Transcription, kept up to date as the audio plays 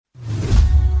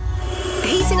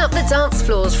up the dance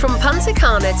floors from Punta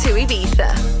Cana to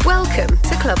Ibiza. Welcome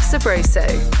to Club Sabroso.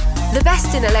 The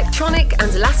best in electronic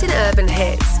and Latin urban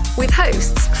hits, with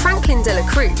hosts Franklin De La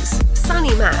Cruz,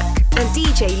 Sunny Mac, and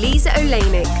DJ Lisa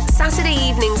Olenik, Saturday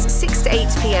evenings 6 to 8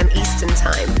 p.m. Eastern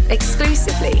Time,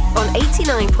 exclusively on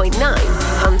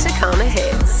 89.9 Punta Cana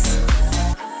Hits.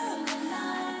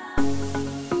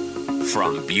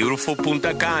 From beautiful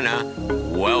Punta Cana,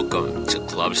 welcome to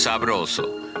Club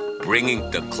Sabroso, bringing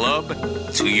the club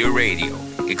to your radio.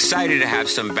 Excited to have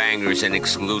some bangers and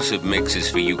exclusive mixes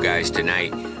for you guys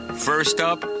tonight. First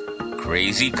up,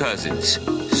 Crazy Cousins,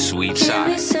 Sweet Side.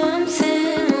 Give me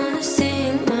something, wanna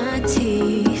sink my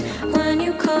teeth. When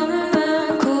you come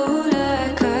around, cool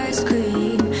like ice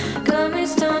cream. Got me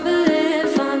stumbling,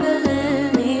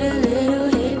 fumbling, need a little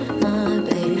hit, my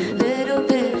baby. Little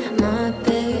bit, my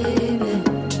baby.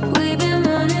 We've been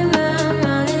running round,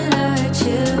 running like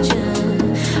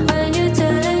children. When you're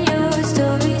telling your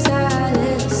stories, I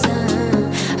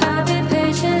listen. I've been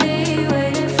patiently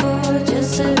waiting for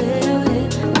just a little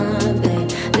hit, my baby.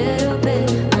 Little bit,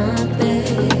 my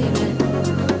baby.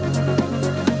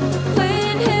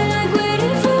 Waiting here like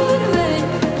waiting for the rain.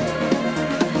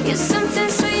 You're something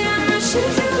sweet, I'm rushing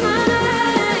through my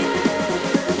life.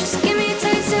 Just give me a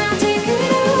taste and I'll take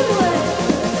it all away.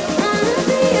 Wanna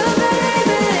be your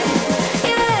baby,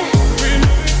 yeah.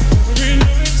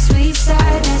 Sweet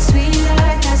side, that sweet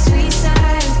life, that sweet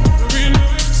side.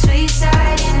 Sweet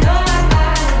side, you know I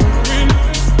got it.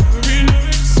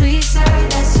 Sweet side,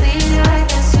 that sweet life,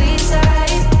 that sweet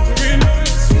side.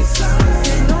 Sweet side,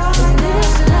 you know in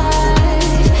this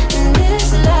life, in this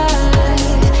life,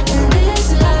 in this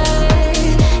life,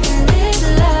 in this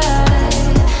life,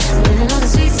 living on the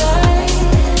sweet side.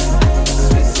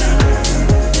 Sweet side.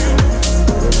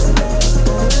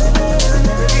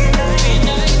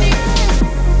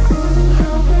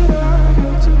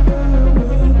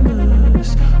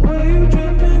 Why you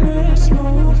dripping in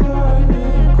smooth like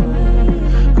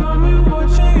liquid? Got me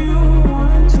watching you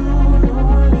want to know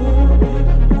a little bit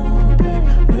more, babe.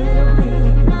 Little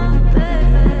bit more,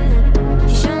 babe.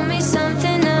 Show me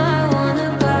something I wanna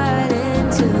bite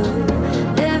into.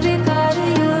 Every part of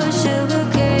your sugar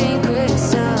cane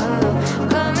crystal.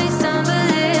 Got me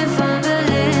stumbling,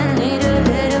 fumbling, need a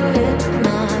little hit,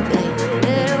 my baby.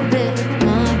 Little bit,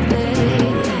 my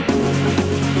baby.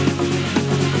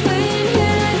 Waiting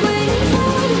here like waiting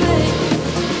for the rain.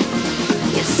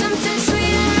 You're something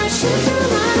sweet, I'm rushing through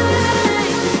my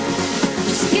life.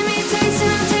 Just give me a taste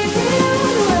and I'll take it all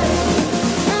away.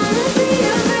 Wanna be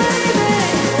your baby,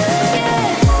 yeah.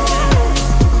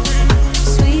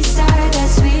 Sweet side, that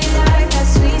sweet life, that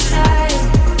sweet side.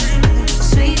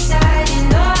 Sweet side, you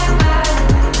know I got it.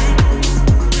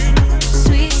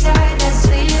 Sweet side, that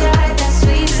sweet life, that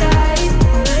sweet side.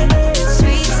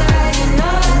 Sweet side, you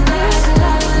know in this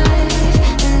life,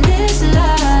 in this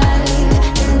life,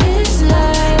 in this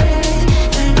life,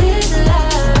 in this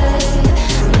life,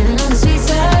 living on the sweet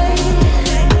side.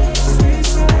 Sweet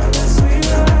side, that sweet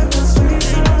life, that sweet side. Living on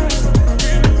the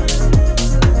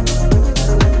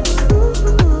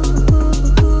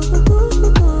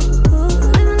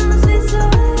sweet side,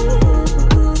 yeah.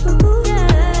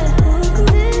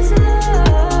 This life,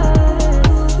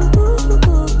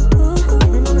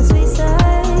 living on the sweet side.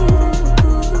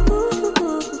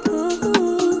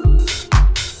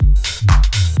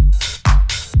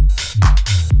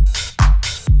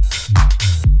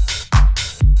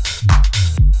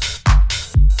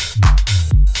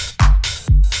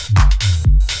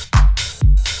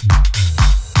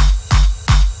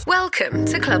 Welcome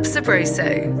to Club Sabroso.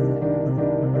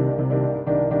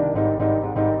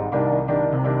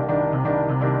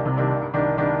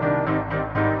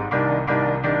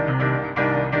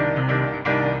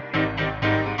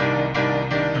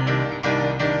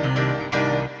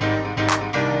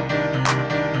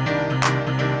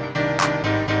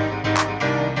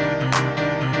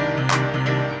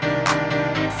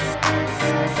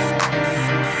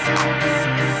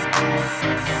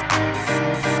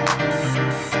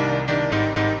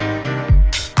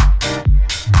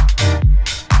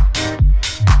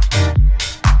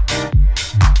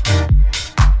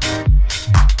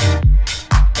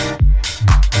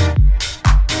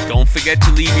 Don't forget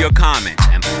to leave your comments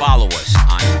and follow us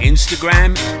on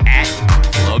Instagram at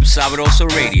Club Sabroso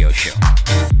Radio Show.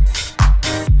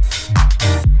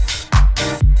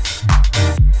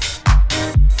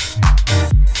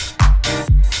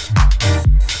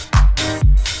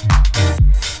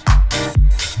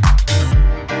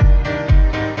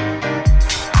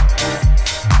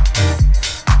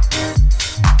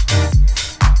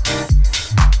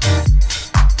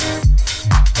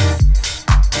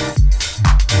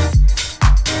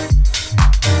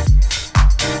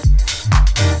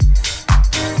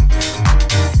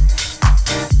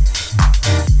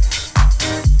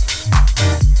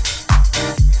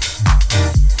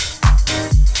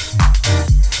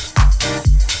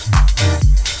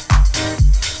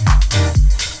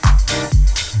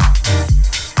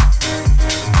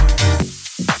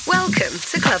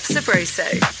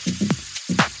 Sabroso.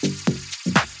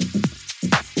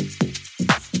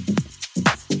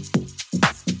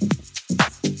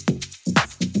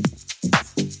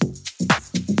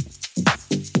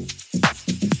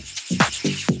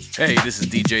 Hey, this is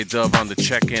DJ Dove on the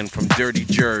check-in from Dirty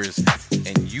Jers,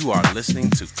 and you are listening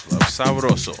to Club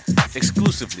Sabroso,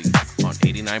 exclusively on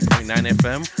 89.9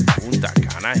 FM, Punta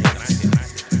Cana Hits.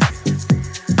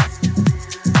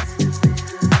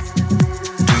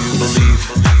 Do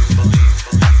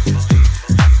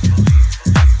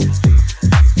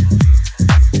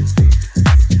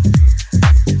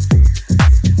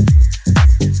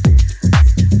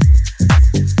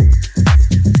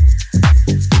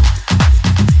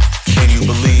you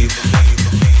believe?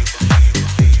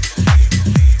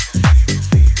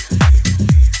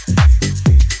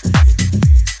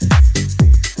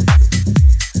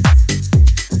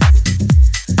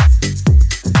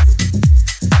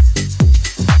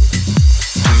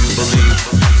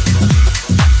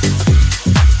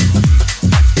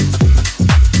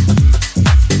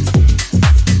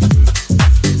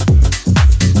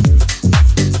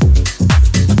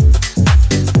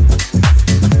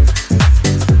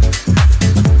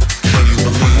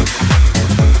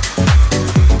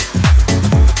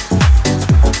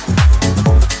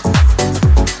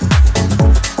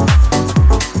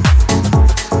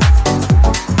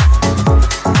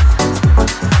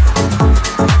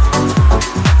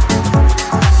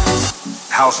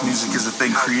 House music is a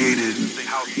thing created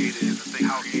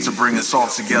to bring us all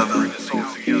together.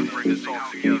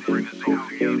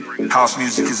 House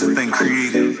music is a thing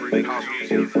created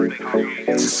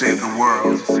to save the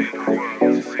world.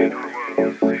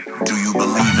 Do you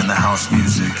believe in the house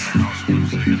music?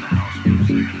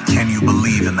 Can you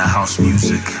believe in the house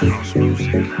music?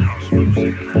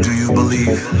 Do you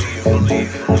believe?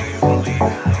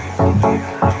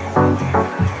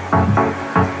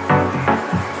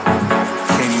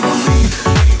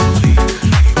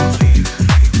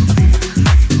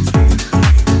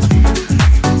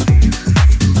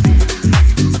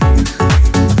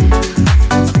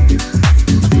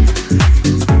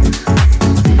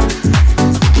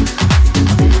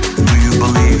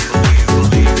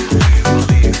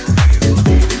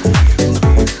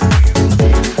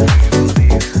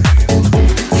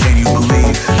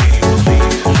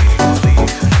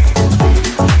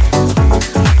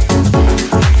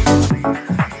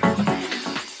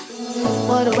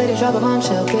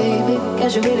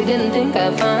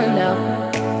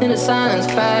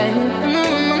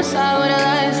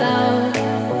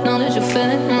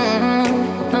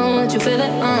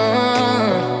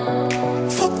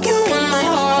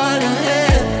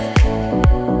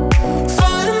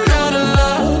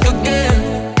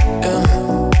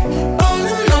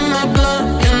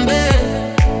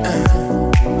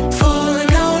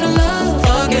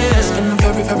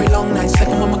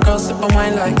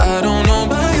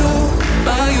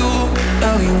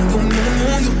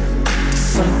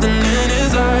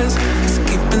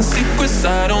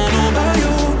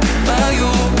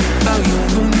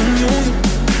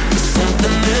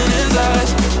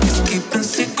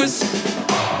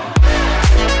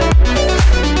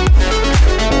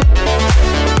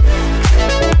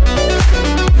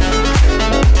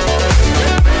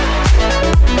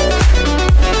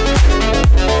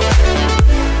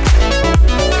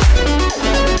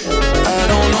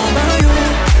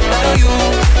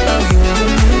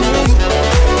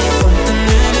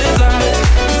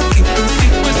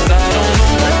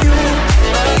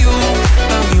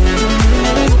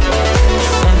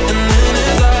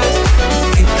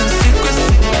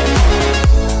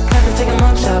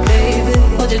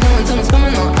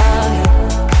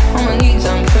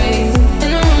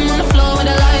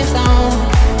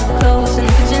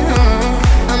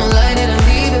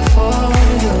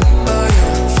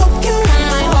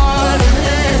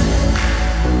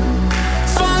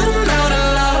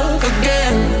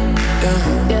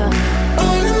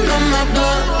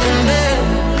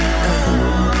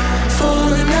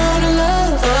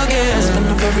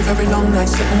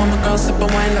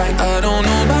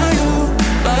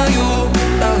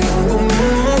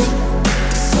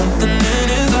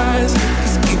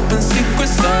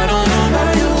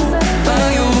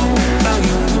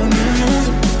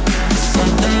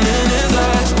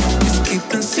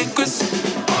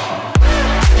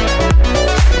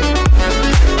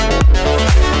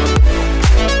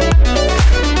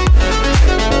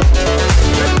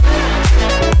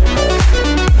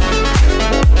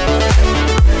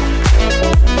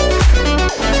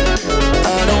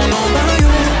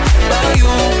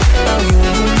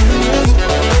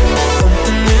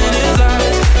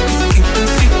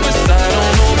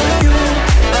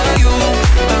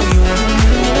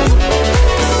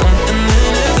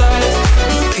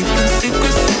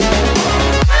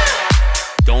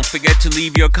 forget to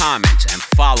leave your comments and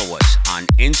follow us on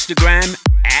Instagram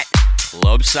at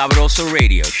Club Sabroso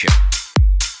Radio Show.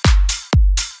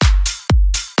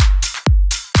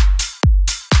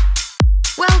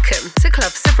 Welcome to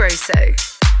Club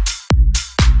Sabroso.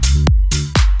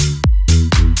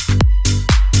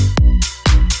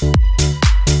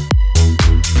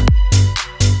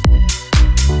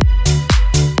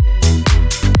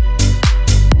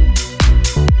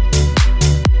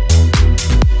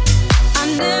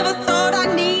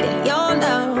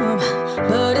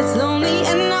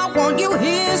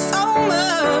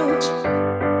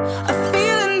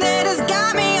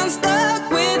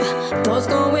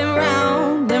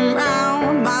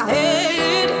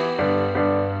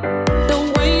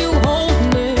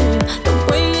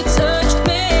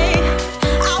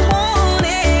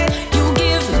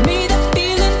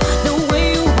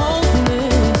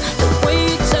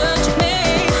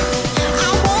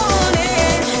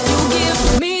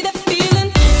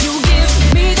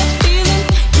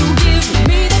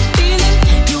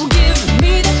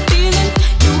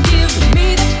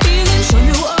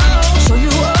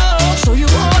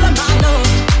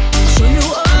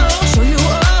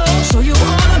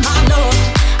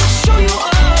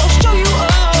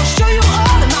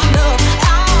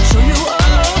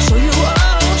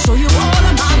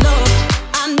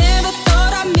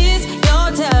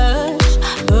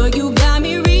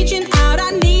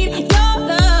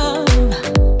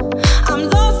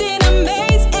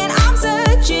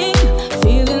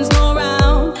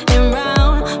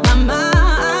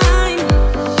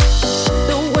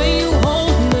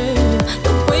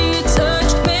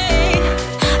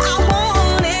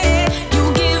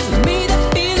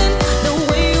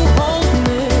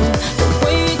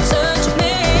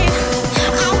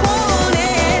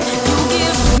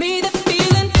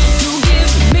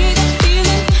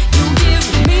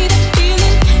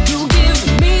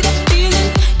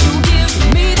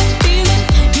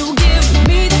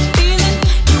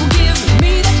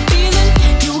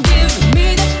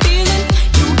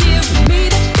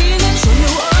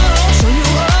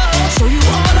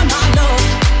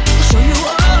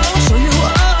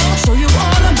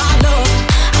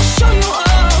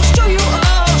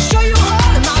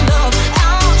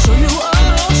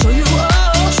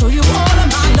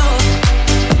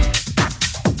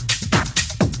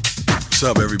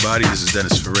 What's up, everybody? This is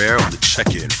Dennis Ferrer on the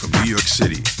check-in from New York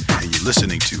City, and you're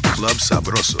listening to Club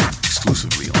Sabroso,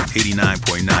 exclusively on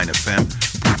 89.9 FM,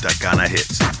 Punta Cana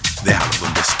Hits. Déjalo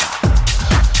donde está.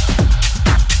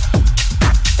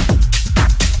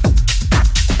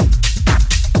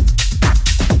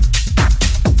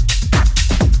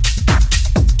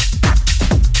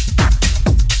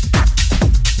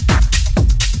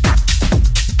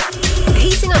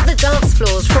 Dance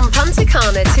floors from Punta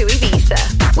Cana to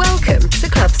Ibiza. Welcome to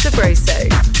Club Sabroso.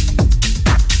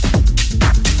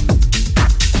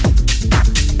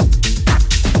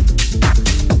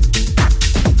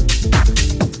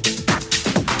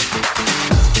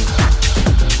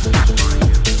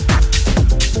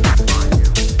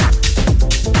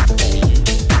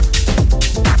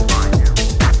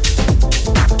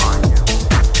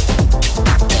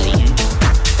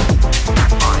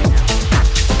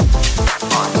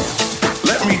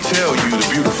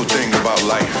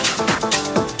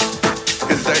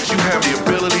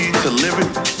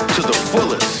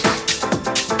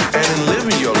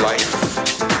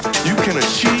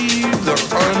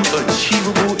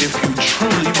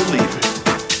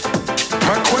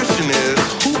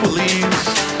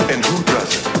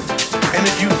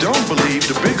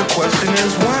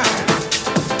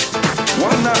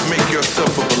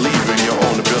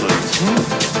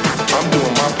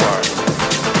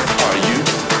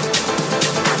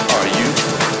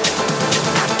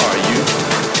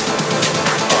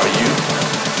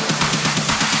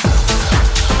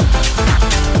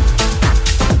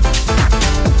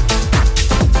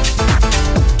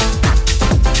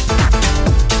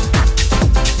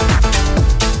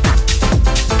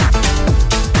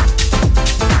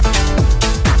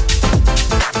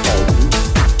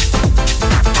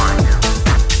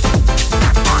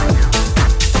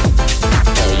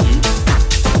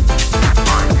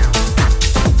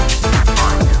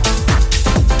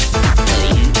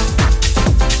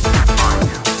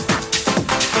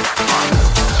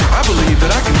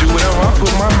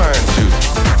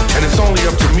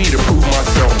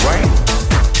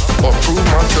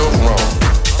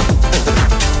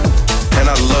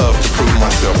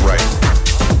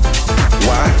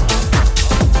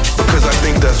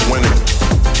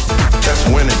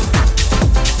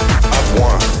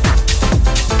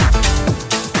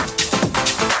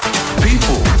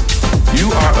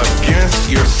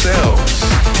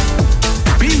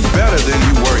 better than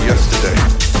you were yesterday.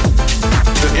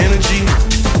 The energy,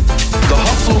 the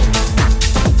hustle,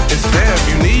 it's there if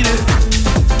you need it.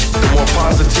 The more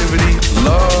positivity,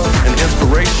 love, and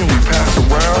inspiration we pass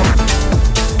around,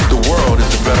 the world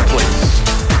is a better place.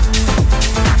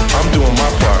 I'm doing my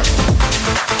part.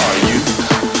 Are you?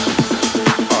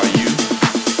 Are you?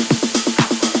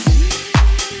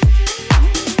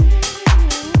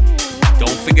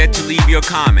 Don't forget to leave your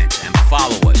comments and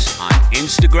follow us on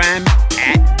Instagram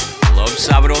at Club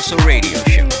Sabroso Radio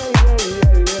Show.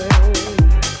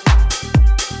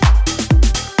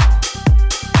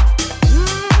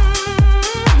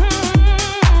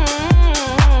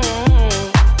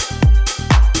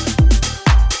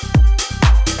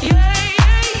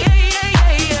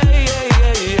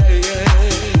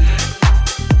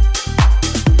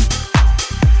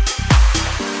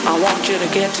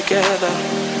 Get together,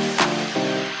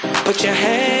 put your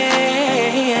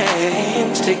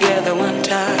hands together one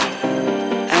time,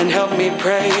 and help me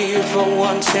pray for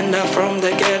one sinner from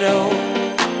the ghetto.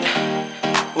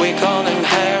 We call him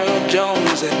Harold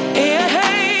Jones. Yeah,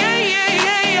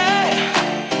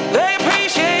 they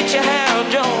appreciate you, Harold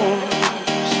Jones,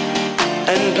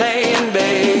 and playing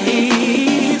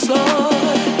bass,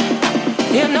 Lord.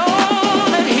 You know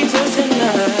that he's a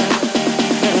sinner.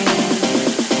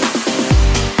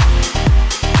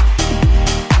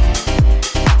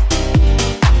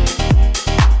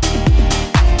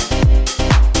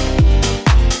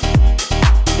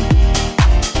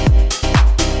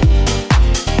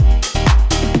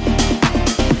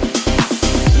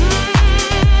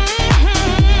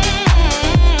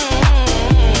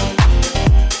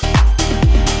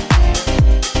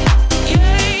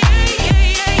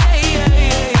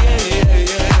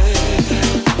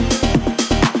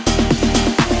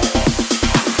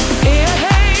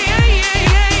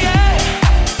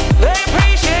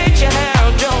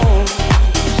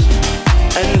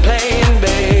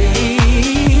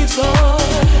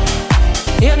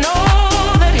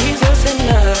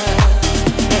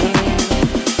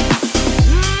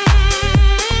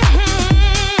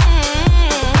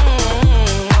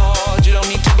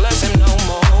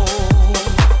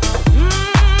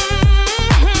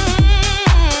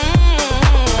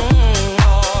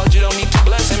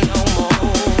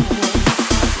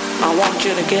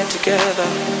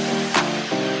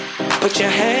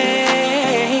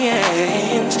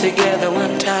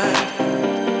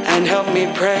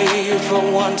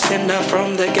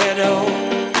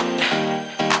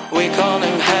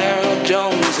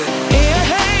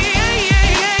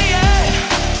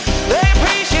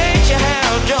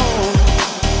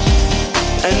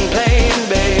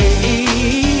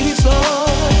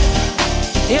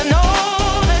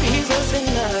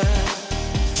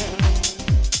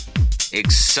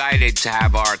 Excited to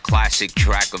have our classic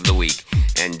track of the week,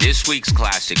 and this week's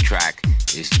classic track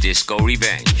is Disco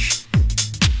Revenge.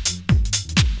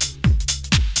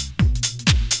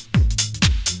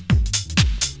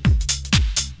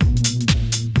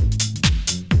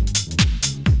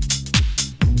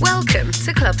 Welcome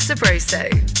to Club Sabroso.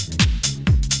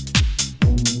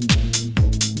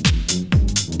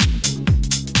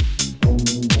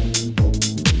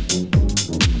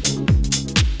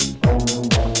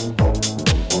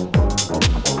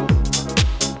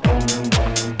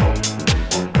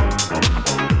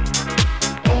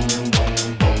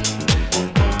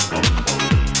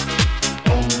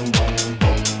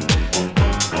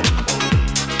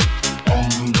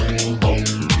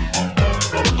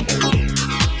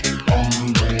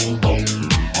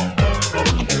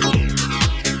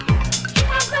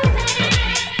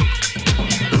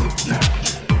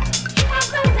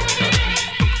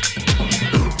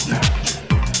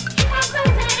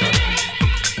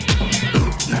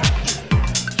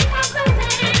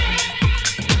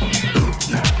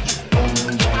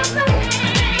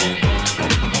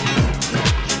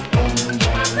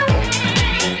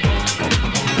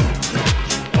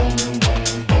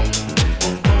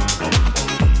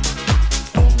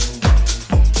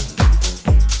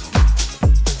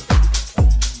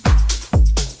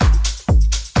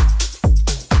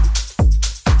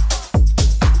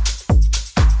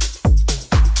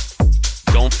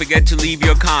 Forget to leave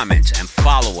your comments and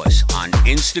follow us on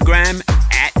Instagram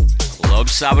at Club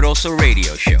Sabroso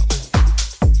Radio Show.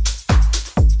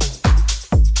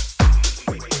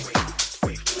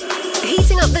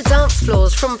 Heating up the dance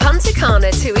floors from Punta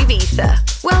Cana to Ibiza.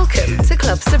 Welcome to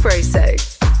Club Sabroso.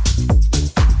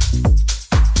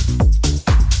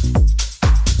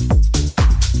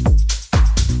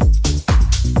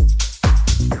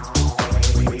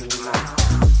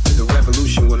 The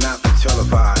revolution will not be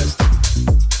televised.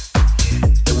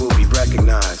 It will be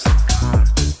recognized,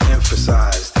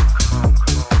 emphasized,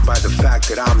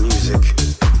 our music,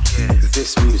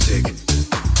 this music,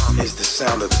 is the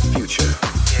sound of the future.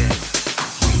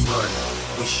 We run,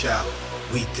 we shout,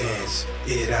 we dance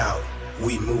it out.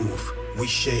 We move, we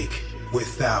shake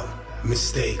without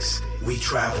mistakes. We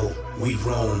travel, we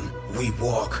roam, we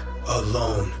walk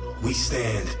alone. We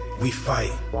stand, we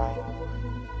fight,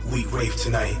 we rave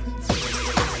tonight.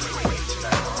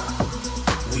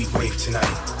 We rave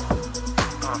tonight.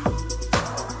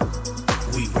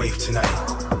 We rave tonight.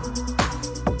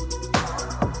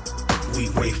 We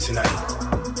rave tonight.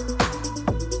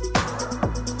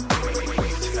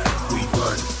 We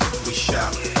run, we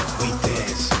shout, we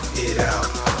dance it out.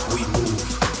 We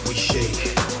move, we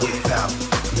shake without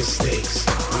mistakes.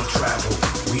 We travel,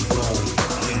 we roam,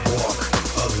 we walk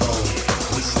alone.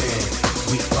 We stand,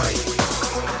 we fight,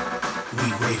 we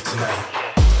rave tonight.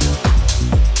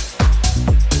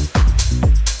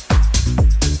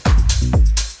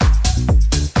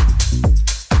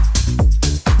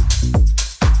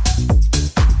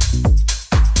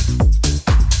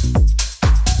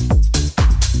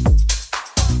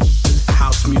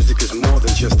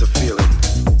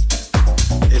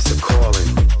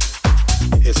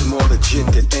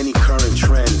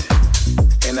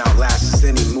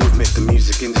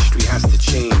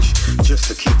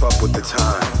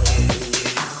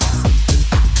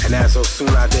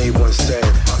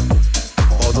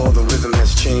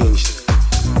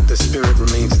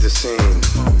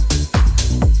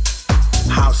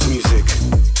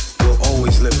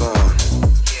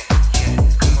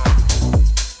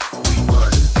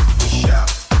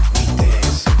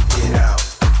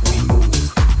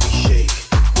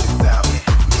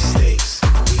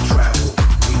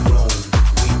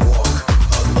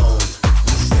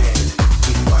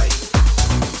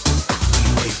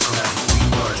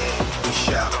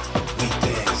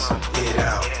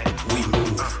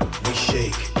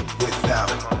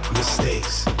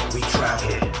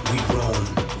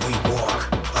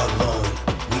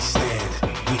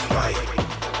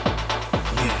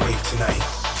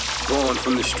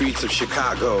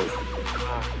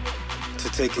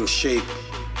 Taking shape,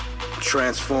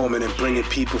 transforming and bringing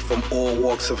people from all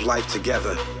walks of life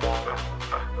together.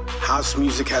 House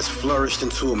music has flourished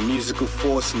into a musical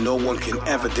force no one can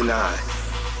ever deny.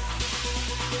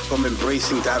 From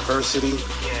embracing diversity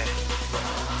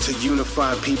to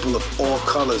unifying people of all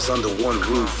colors under one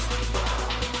roof.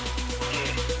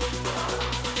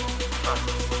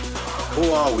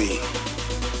 Who are we?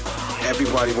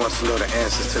 Everybody wants to know the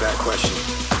answers to that question.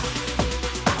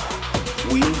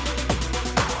 We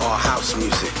are house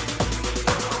music,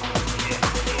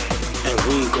 and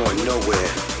we ain't going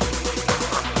nowhere.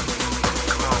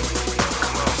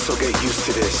 So get used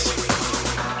to this.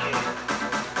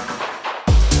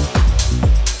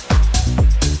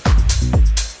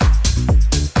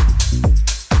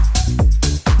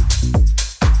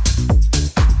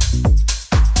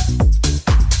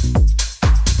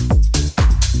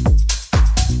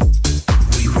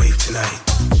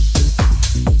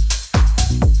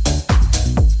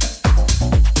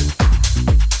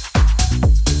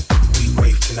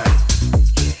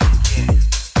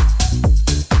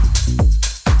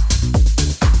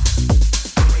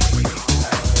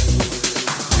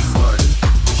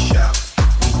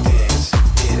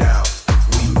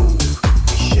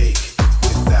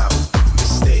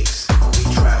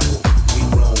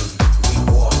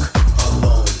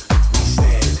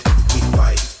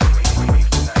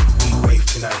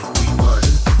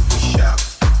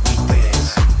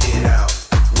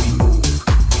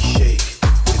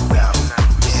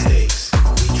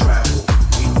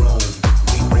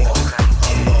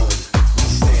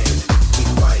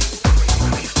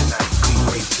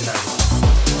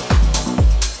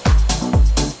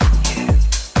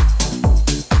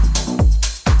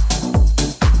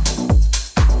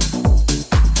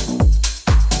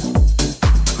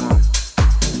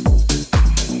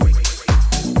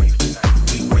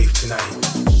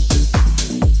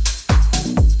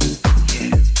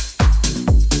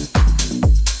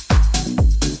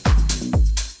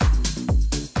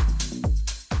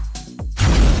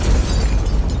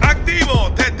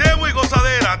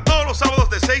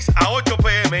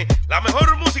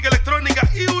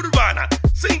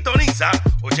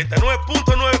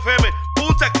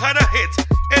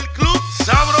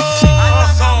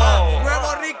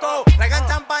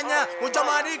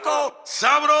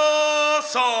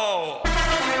 ¡Sabroso!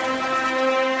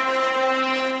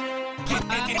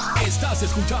 Estás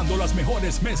escuchando las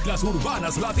mejores mezclas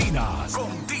urbanas latinas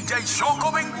con DJ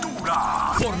Choco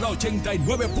Ventura por la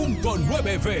 89.9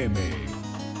 FM.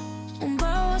 Un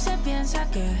bobo se piensa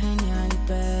que es genial,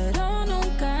 pero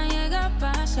nunca llega a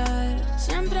pasar.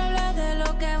 Siempre habla de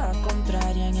lo que va a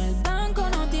comprar y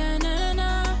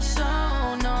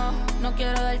No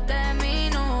quiero darte mi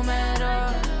número,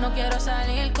 no quiero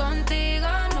salir contigo,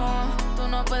 no. Tú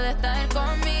no puedes estar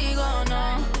conmigo,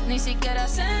 no. Ni siquiera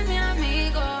ser mi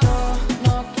amigo.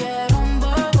 No quiero un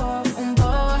bobo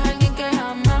es alguien que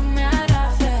jamás me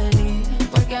hará feliz.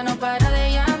 Porque no para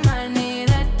de llamar ni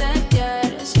de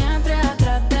textear, siempre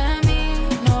atrás de mí.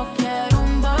 No quiero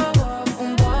un bobo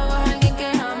es alguien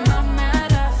que jamás me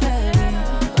hará feliz.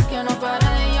 Porque no para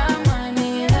de llamar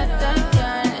ni de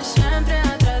textear, siempre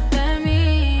atrás de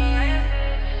mí.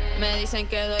 Me dicen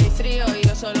que doy frío y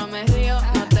yo solo me río.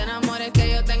 No te enamores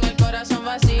que yo tengo el corazón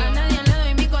vacío. A nadie le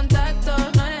doy mi contacto,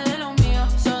 no eres de los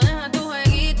míos. So deja tu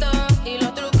jueguito y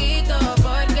los truquitos,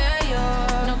 porque yo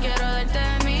no quiero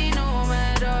darte mi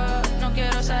número, no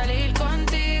quiero salir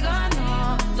contigo,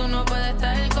 no. Tú no puedes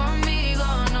estar conmigo,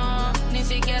 no. Ni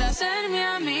siquiera ser mi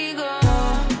amigo.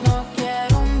 No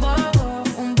quiero un bobo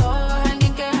es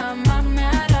alguien que jamás me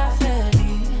hará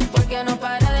feliz. Porque no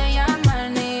para de llamar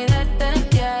ni de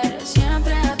textear,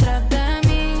 siempre atrás de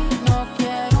mí. No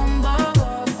quiero un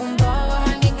bobo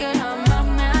es alguien que jamás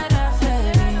me hará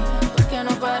feliz. Porque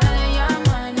no para de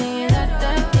llamar ni de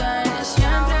textear,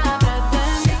 siempre atrás de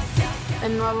mí.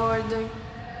 El nuevo orden.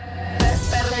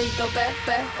 Perreíto,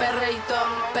 perreíto,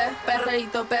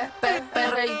 perreíto,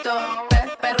 perreíto,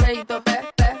 perreíto,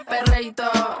 perreíto.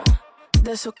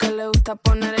 De esos que le gusta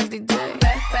poner el DJ.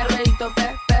 Perreíto,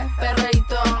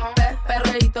 perreíto,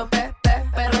 perreíto,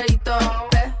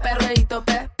 perreíto, perreíto,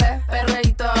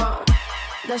 perreíto.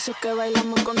 De esos que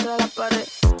bailamos contra la pared,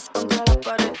 contra la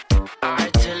pared.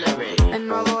 Artillery. El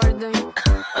nuevo orden,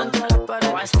 contra la pared.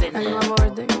 El nuevo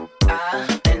orden.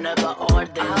 El nuevo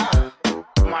orden.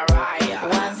 Mariah.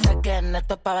 Once again,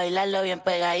 esto es pa' bailarlo bien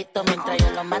pegadito. Mientras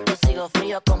yo lo mato, sigo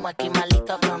frío como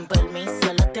esquimalito. Con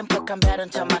permiso, los tiempos cambiaron,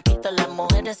 chamaquitos. Las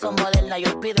mujeres son modernas,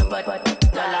 yo pido por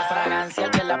toda la fragancia.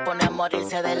 El que la pone a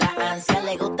morirse de la ansia.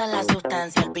 Le gusta la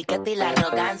sustancia, el piquete y la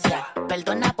arrogancia.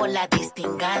 Perdona por la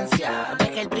distingancia.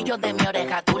 Deja el brillo de mi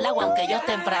oreja, tú la aunque yo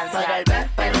esté en Francia. Por el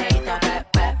perreíto,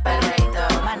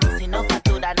 perreíto. Mano, si no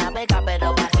factura, navega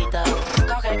pero bajito.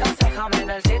 Coge consejo,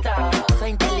 menorcito. Soy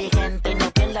inteligente y no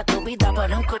pierda tu vida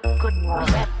por un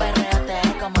perreate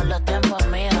como los tiempos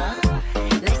míos.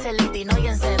 Le hice el litino y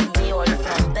encendido. El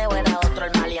fronteo era otro,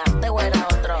 el maleanteo era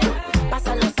otro.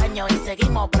 Pasan los años y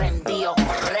seguimos prendidos.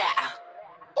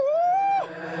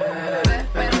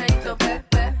 Perreíto,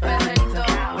 perreíto,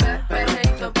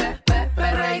 perreíto,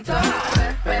 perreíto,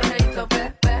 perreíto,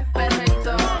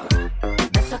 perreíto.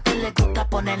 Eso que le gusta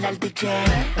ponerle al DJ.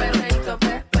 Perreíto,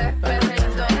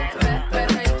 perreíto,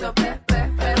 perreíto,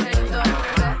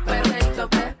 perreíto,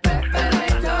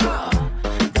 perreíto.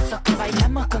 Eso que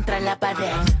bailamos contra la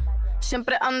pared.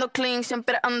 Siempre ando clean,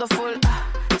 siempre ando full.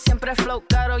 Siempre flow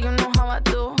caro, you know how I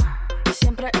do.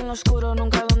 Siempre en lo oscuro,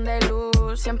 nunca donde hay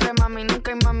luz. Siempre mami,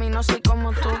 nunca hay mami, no soy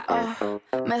como tú.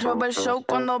 Me roba el show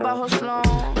cuando bajo slow.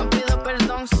 No pido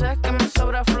perdón, sé que me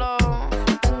sobra flow.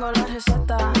 Tengo la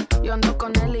receta, yo ando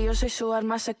con él y yo soy su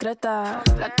arma secreta.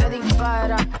 La que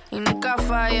dispara y nunca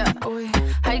falla. Uy,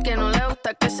 hay que no le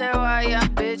gusta que se vaya.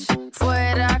 Bitch,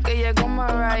 fuera que llegó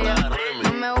Mariah.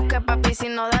 No me busques papi si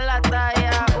no da la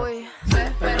talla. Uy,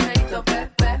 perreíto,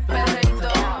 perreíto,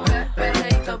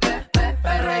 perreíto, perreíto,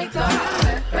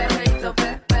 perreíto,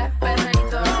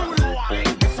 perreíto.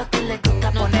 Eso que le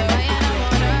gusta poner.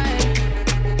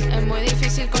 Es muy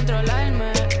difícil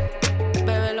controlarme.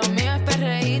 Bebé, lo mío es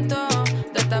perreíto.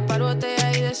 Destapar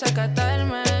botella y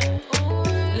desacatarme.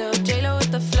 Leo J-Lo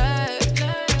with the flex.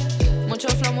 Mucho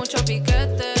flow, mucho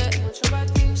piquete.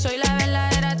 Soy la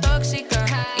verdadera tóxica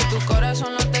y tu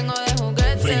corazón lo tengo de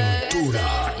juguete.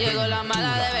 Llegó la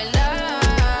mala de verdad.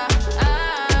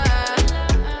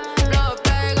 Lo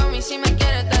pego a mí si me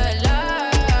quieres de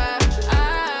verdad.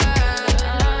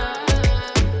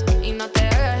 Y no te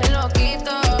hagas el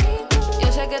loquito.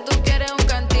 Yo sé que tú quieres un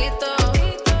cantito.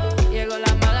 Llegó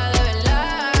la mala de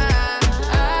verdad.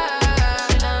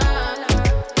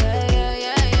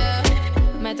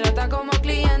 Me trata como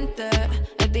cliente.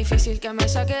 Es difícil que me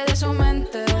saque de su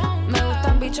mente. Me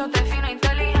gustan bichos de fino e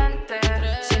inteligente.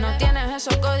 Si no tienes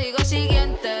esos códigos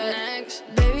siguientes. Next.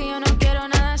 Baby, yo no quiero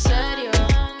nada serio.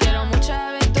 Quiero mucha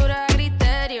aventura a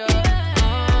criterio.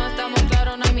 Estamos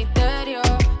claros, no hay misterio.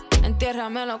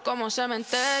 Entiérramelo como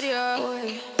cementerio.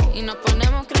 Uy. Y nos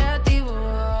ponemos creativos.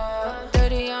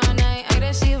 Dirty on night,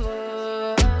 agresivo.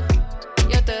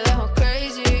 Yo te dejo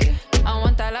crazy.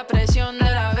 Aguanta la presión de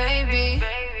la baby.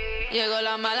 Llegó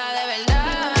la mala de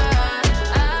verdad.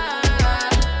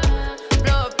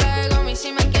 Lo pego a mí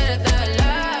si me quieres de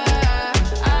verdad.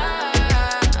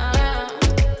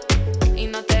 Y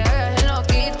no te hagas el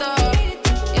loquito.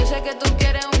 Yo sé que tú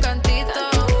quieres un cantito.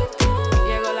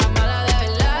 Llegó la mala de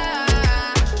verdad.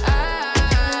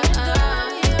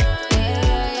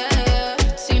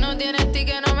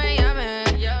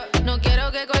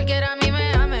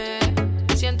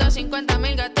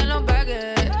 50,000 gasté en los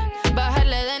baguettes.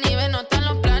 Bajarle de nivel no están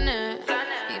los planes.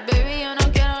 Y baby, yo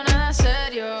no quiero nada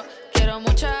serio. Quiero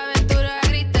mucha aventura a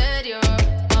criterio.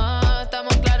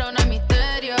 Estamos claros, no hay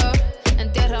misterio.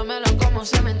 Entiérramelo como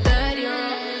cementerio.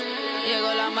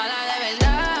 Llegó la mala de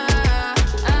verdad.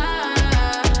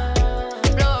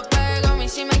 Blow pego a mí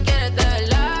si me quieres de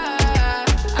verdad.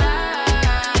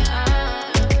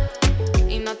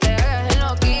 Y no te hagas el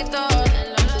loquito.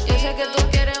 Yo sé que tú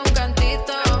quieres un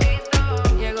cantito.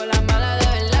 Llegó la mala de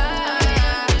verdad.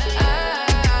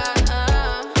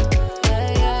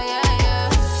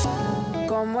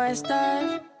 ¿Cómo estás?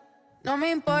 No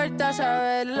me importa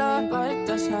saberlo.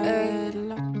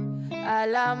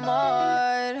 Al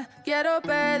amor quiero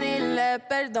pedirle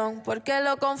perdón porque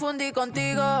lo confundí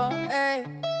contigo.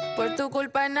 Por tu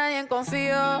culpa en nadie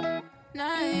confío.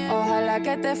 Ojalá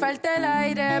que te falte el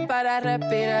aire para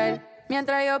respirar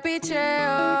mientras yo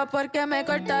picheo porque me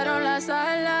cortaron las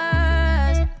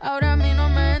alas. Ahora a mí no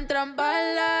me entran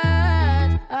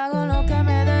balas. Hago lo que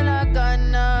me dé la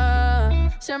gana.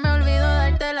 Se me olvidó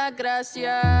darte las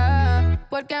gracias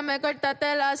porque me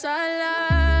cortaste las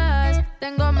alas.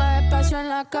 Tengo más espacio en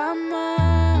la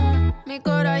cama. Mi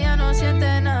cora ya no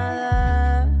siente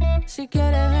nada. Si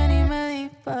quieres ven y me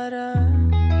dispara.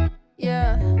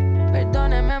 Yeah.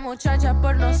 Perdóneme muchacha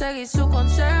por no seguir su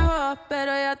consejo,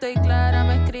 pero ya estoy clara,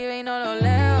 me escribe y no lo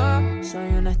leo.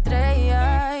 Soy una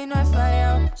estrella y no he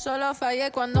fallado. Solo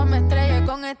fallé cuando me estrellé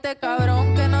con este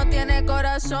cabrón que no tiene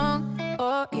corazón.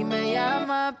 Y me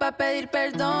llama pa' pedir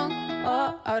perdón.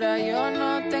 Ahora yo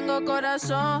no tengo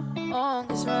corazón.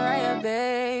 It's Mariah,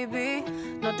 baby.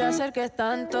 No te acerques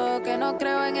tanto que no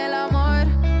creo en el amor.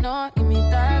 No, y mi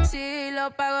taxi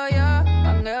lo pago yo.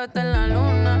 Pangueo hasta en la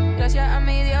luna, gracias a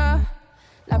mi Dios.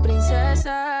 La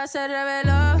princesa se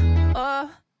reveló.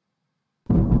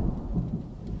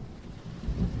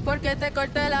 Porque te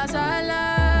corté las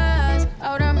alas.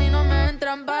 Ahora a mí no me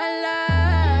entran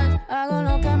balas. Hago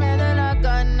lo que me dé la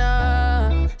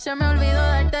gana. Se me olvidó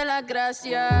darte las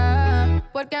gracias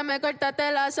porque me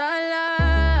cortaste las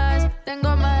alas.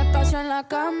 Tengo más espacio en la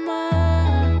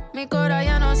cama. Mi cora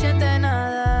ya no siente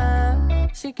nada.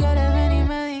 Si quieres ven y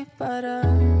me dispara.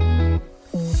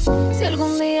 Si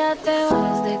algún día te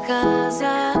vas de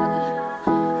casa,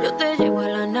 yo te llevo a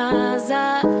la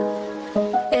NASA.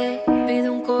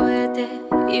 Pido un cohete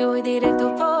y voy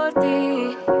directo por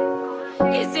ti.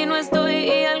 Y si no estoy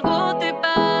y algo te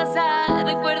pasa,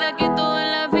 recuerda que todo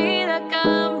en la vida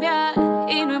cambia.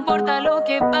 Y no importa lo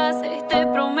que pase, te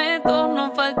prometo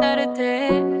no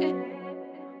faltarte.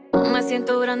 Me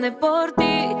siento grande por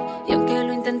ti, y aunque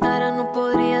lo intentara no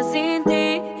podría sin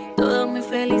ti. Toda mi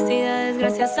felicidad es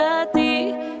gracias a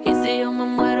ti. Y si yo me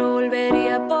muero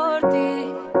volvería por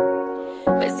ti.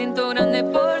 Me siento grande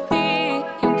por ti,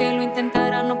 y aunque lo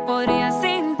intentara no podría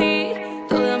sin ti.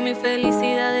 Toda mi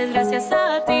felicidad es gracias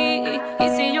a ti. Y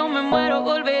si yo me muero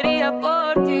volvería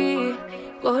por ti.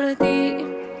 Por ti.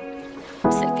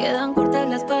 Se quedan cortas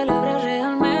las palabras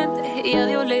realmente, y a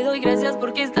Dios le doy gracias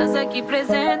porque estás aquí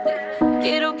presente.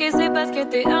 Quiero que sepas que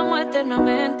te amo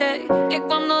eternamente, que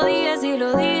cuando digas y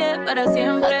lo dije para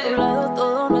siempre. A tu lado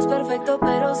todo no es perfecto,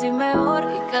 pero sí mejor,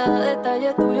 y cada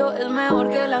detalle tuyo es mejor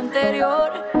que el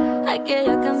anterior.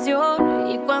 Aquella canción,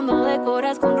 y cuando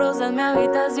decoras con rosas mi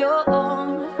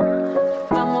habitación.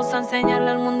 Vamos a enseñarle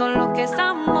al mundo lo que es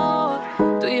amor.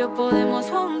 Tú y yo podemos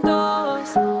juntos,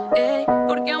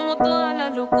 porque amo todas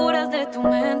las locuras de tu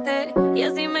mente. Y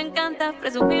así me encanta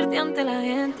presumirte ante la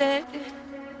gente.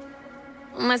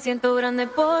 Me siento grande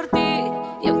por ti,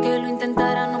 y aunque lo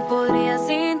intentara no podría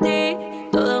sin ti.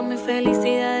 Toda mi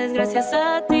felicidad es gracias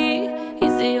a ti. Y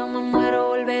si yo me muero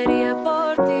volvería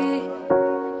por ti.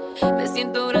 Me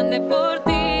siento grande por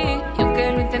ti, y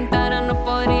aunque lo intentara no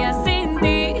podría sin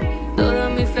ti. Toda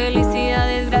mi felicidad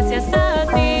es gracias a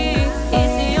ti. Y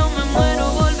si yo me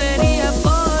muero volvería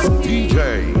por ti.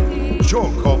 DJ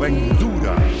Choco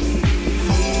Ventura.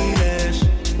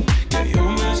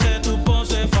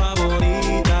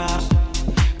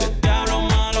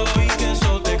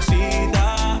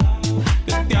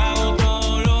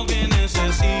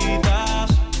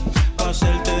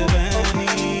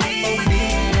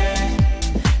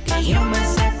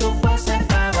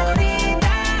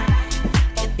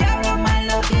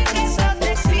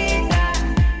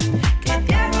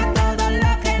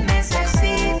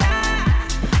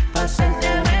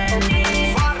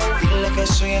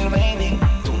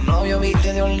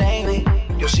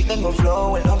 Tengo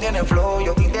flow, él no tiene flow.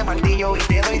 Yo te martillo y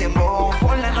te doy dembow.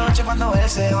 Por la noche cuando él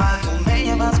se va, tú me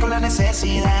llamas con la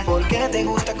necesidad. Porque te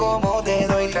gusta como te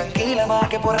doy. Tranquila más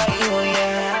que por ahí voy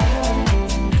a.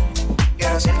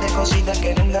 Quiero hacerte cositas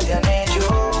que nunca te han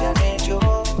hecho.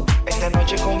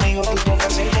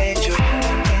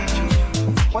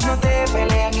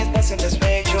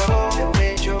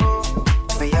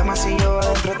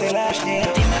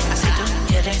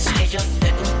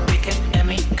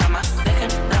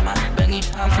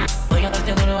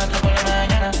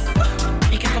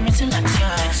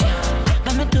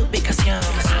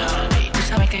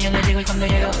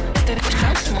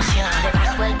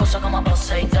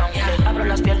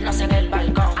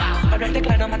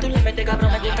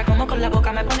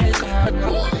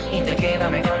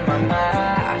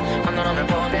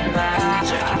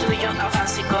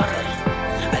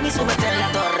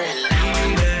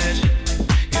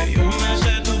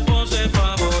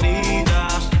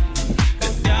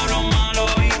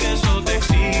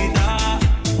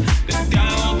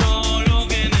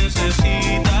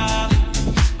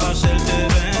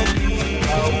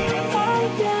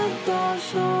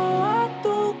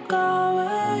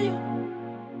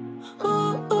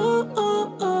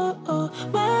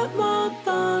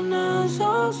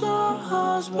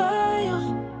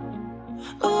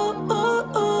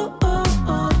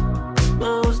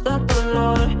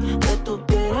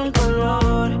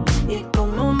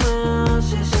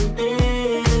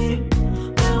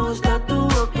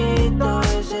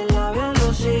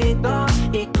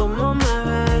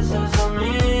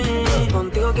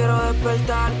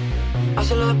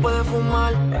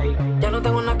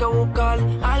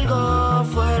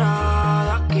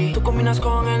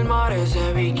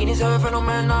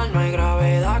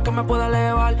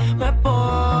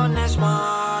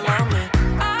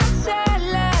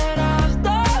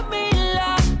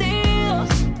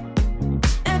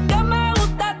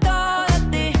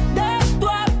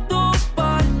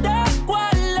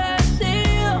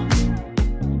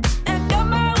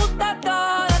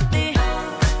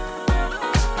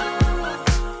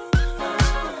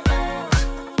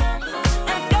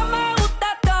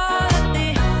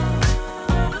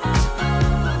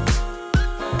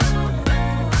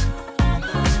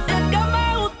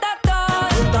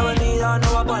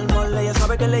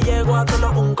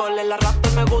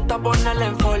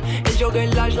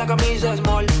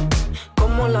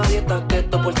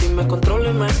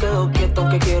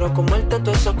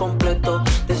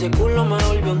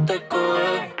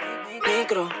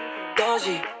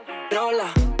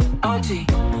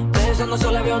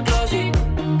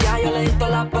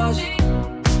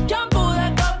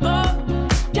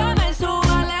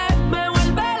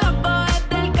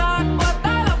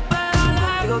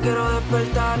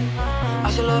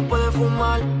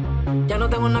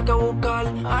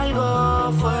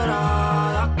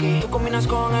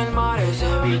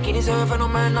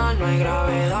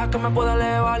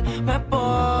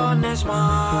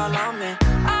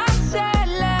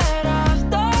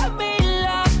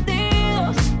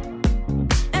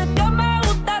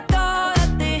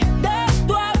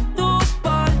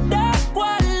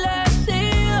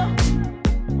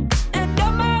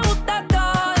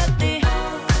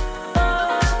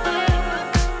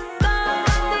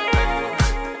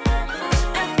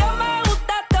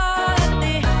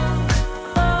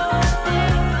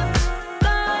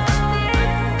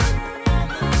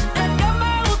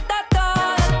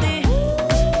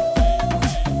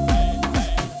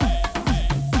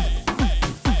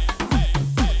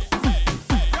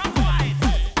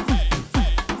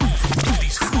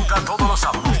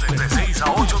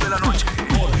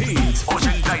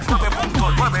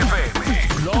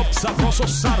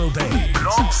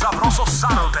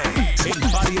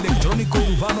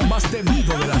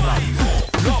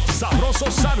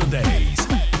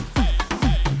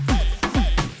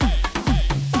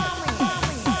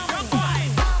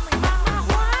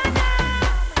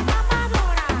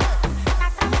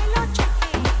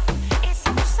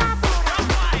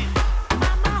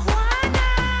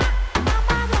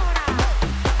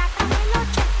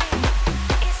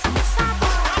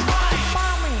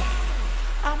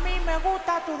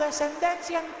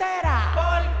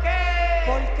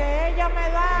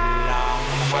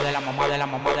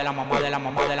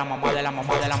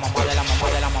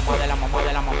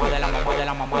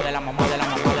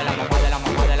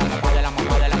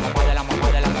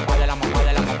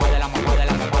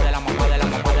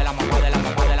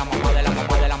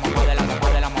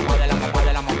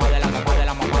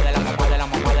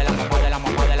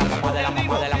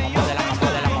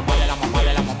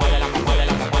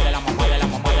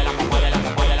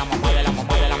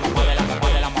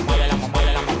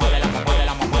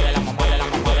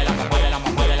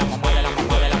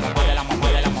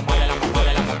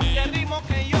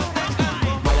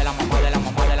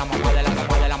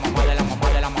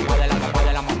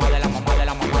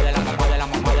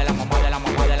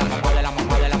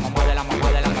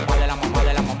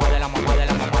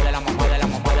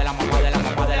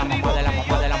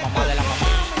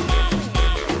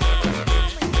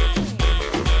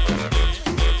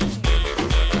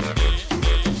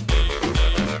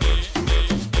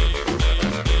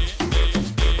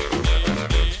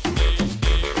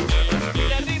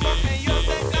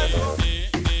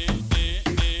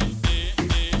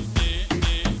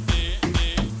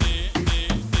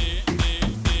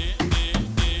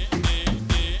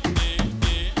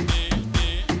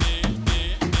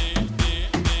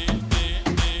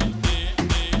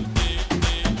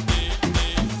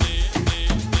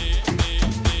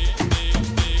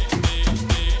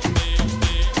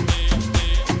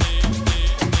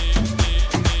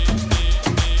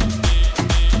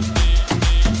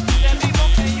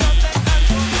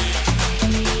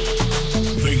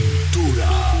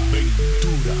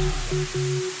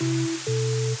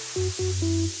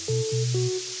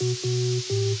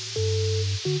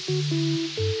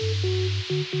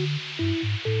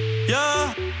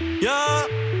 Yeah, yeah,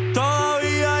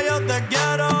 todavía yo te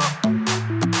quiero,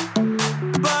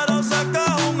 pero sé que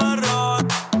es un error,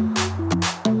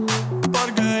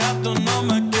 porque ya tú no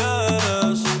me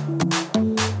quieres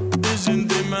y sin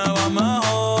ti me va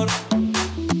mejor.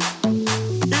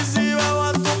 Y si veo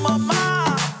a tu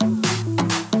mamá,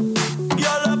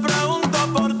 yo le pregunto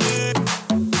por ti,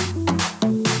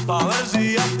 pa' ver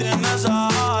si ya tienes a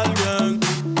alguien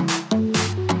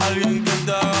que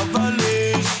te haga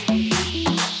feliz.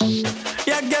 Y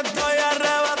es que estoy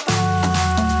arrebatado,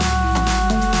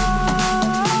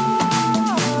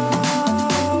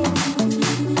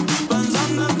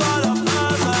 pensando en todas las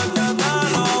veces que te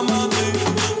lo metí,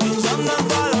 pensando en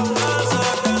todas las veces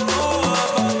que tuve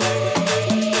para ti.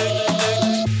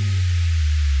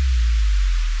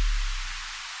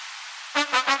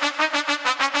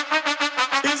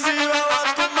 Y si veo a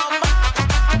tu mamá,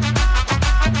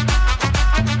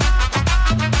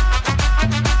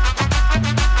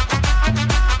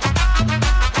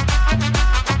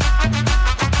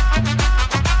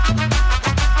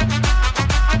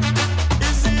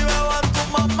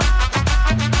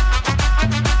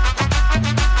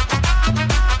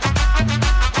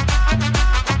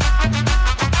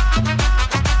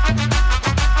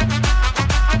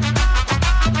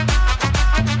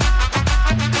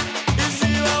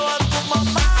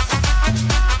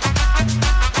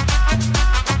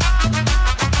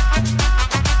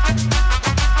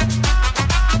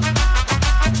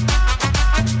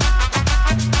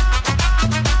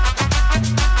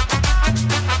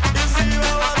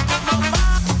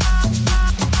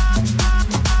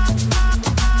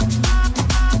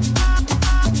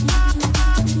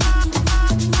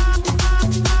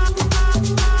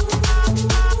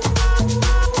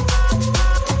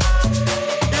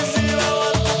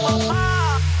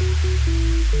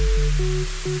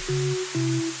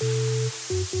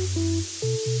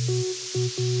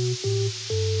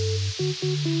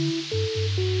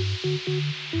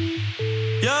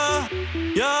 yeah,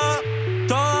 yeah,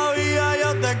 todavía yo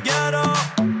te quiero,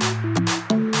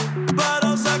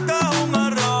 pero sé que es un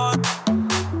error,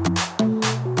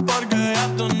 porque ya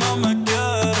tú no me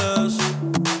quieres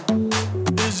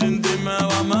y sin ti me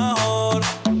va mejor.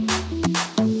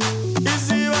 Y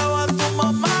si veo a tu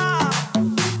mamá,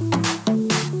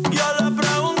 yo le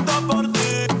pregunto por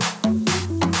ti,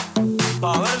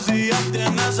 pa' ver si ya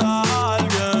tienes a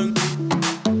alguien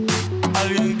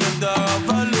que te haga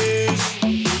feliz.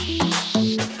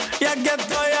 Y es que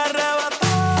estoy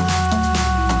arrebatado,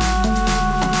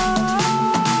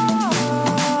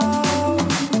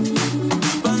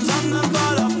 pensando en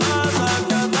todas las veces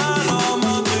que te lo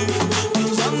metí,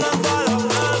 pensando en todas las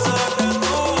veces que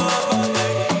tuve para ti.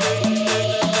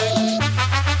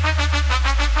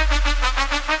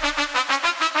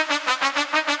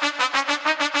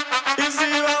 Y si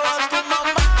veo a tu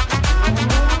mamá,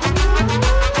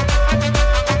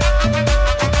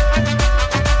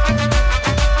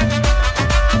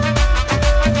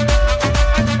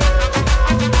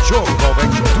 Choco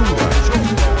Ventura.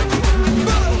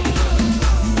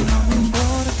 No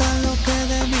importa lo que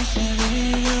de mí se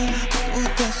diga,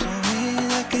 usted su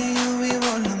vida, que yo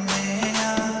vivo la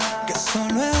mía, que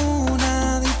solo es una,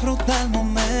 disfruta el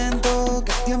momento,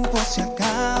 que el tiempo se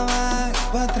acaba y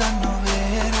para atrás no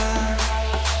verá.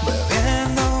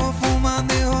 Bebiendo,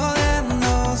 fumando y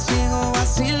jodiendo, sigo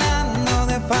vacilando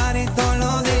de party todos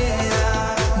los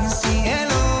días. Y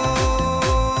síguelo.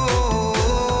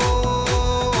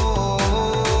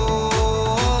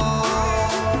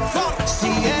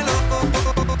 Síguelo.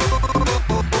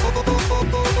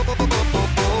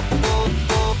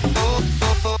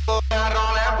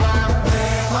 De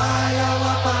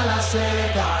Guayaba pa' la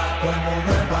seca, todo el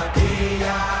mundo es pa' aquí.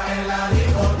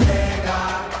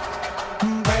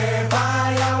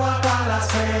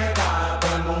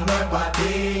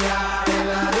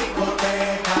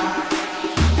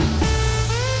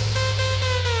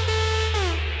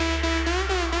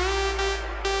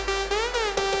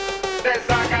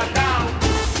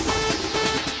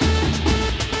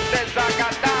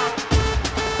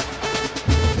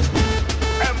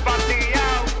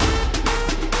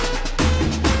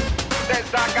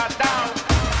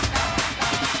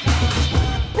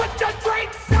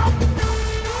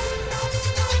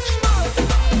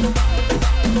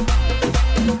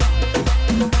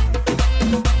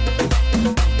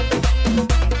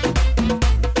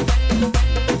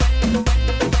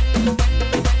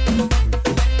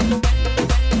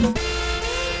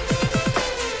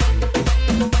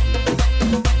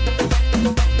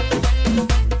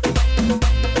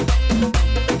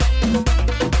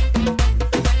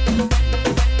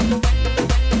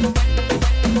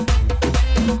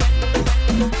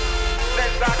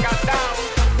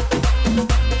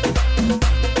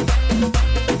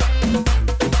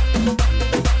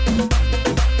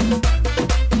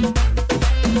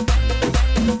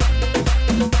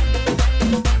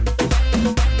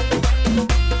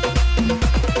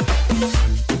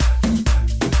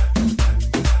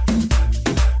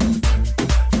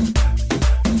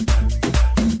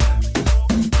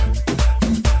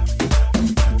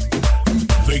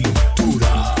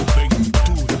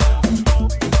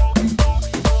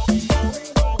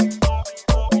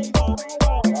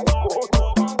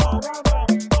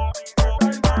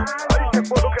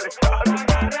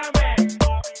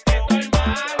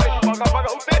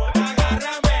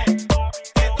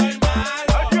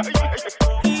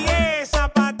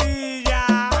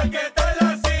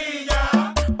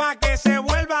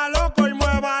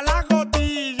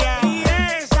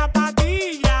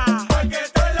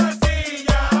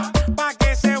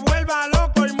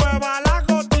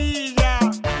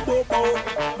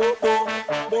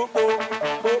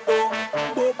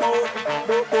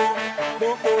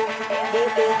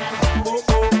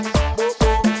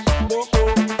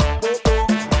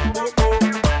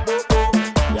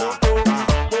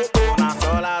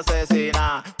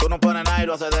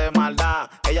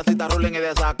 gusta ruling y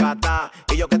desacatar.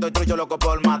 Y yo que estoy trucho loco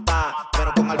por matar.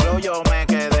 Pero con el flow yo me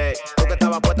quedé. Tú que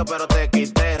estabas puesto pero te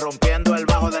quité. Rompiendo el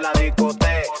bajo de la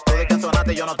discoteca. Tú de que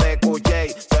sonaste y yo no te escuché.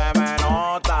 Se me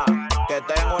nota que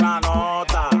tengo una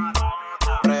nota.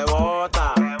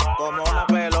 Rebota como una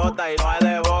pelota y no es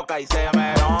de boca. Y se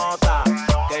me nota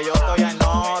que yo estoy en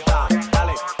nota.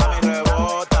 Dale, a mi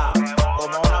rebota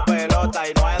como una pelota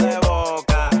y no es de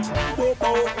boca.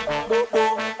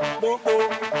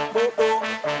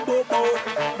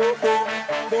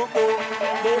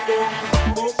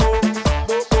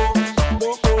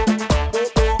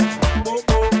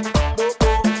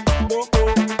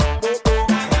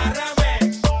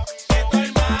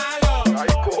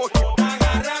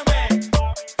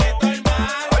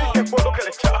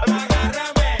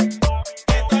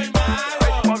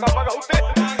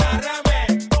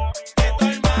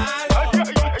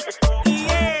 Y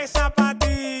esa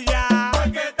patilla,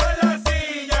 porque estoy en la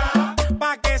silla,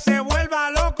 pa' que se vuelva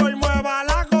loco y mueva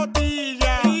la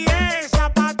cotilla. Y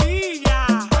esa patilla,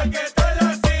 porque estoy en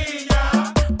la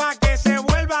silla, pa' que se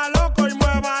vuelva loco y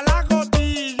mueva la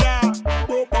cotilla.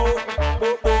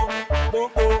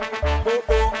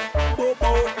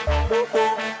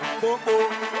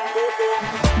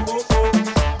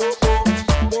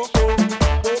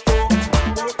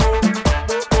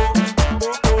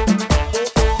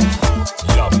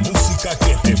 La música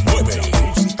que te mueve,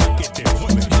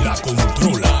 la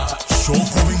controla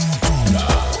Choco Ventura.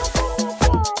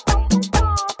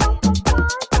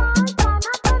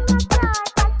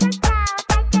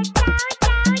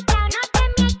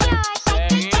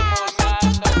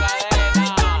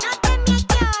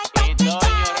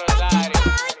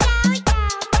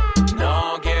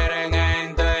 No quieren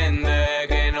entender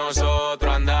que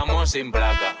nosotros andamos sin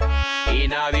placa y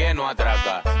nadie nos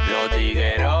atraca. Los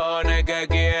tiguerones que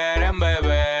quieren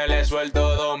beber les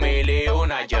suelto 2000 y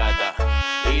una chata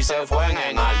y se fueron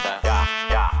en alta.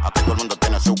 Aquí todo el mundo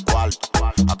tiene su cuarto.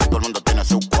 Aquí todo el mundo tiene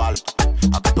su cuarto.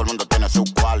 Aquí todo el mundo tiene su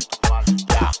cuarto.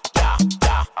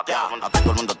 Aquí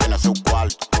todo el mundo tiene su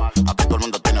cuarto. Aquí todo el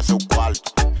mundo tiene su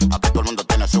cuarto. Aquí todo el mundo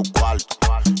tiene su cuarto.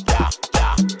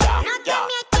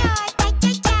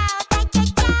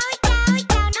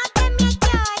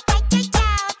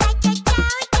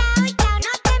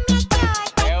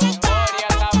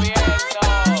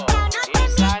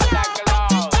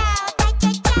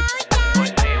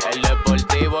 El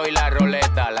deportivo y la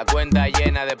roleta, la cuenta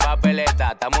llena de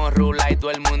papeleta. Estamos rula y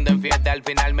todo el mundo en fiesta. Al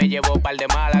final me llevo par de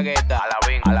malagueta.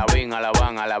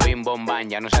 A la bin, bomban.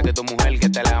 Ya no saque tu mujer que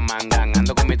te la mangan.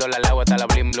 Ando con mi tola al agua hasta la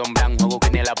blim, blom, blan. Juego que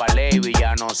ni la palé y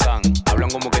villano san. Hablan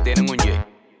como que tienen un jet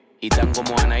y tan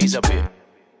como Ana y Sapie.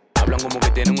 Hablan como que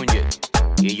tienen un jet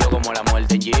y yo como la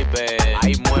muerte en jeep.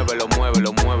 Ay, muévelo,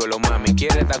 muévelo, muévelo, mami.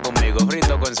 Quiere estar conmigo,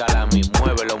 frito con salami.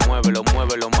 Muévelo, muévelo,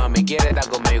 muévelo, mami. Quiere estar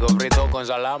conmigo, frito con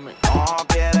salami. No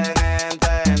quieren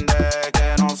entender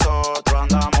que nosotros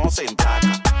andamos sin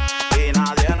placa y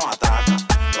nadie nos ataca.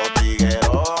 Los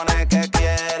tiguerones que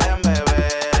quieren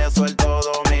beber, eso es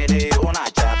todo, mil y una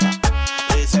chata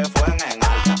y se fueron en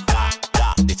alta.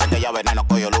 Dicen que ya veneno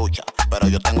cogió lucha, pero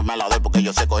yo tengo me la doy porque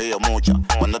yo sé cogido mucha.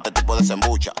 Cuando este tipo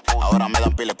desembucha, ahora me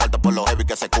dan pile corta por los heavy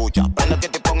que se escucha. Prende que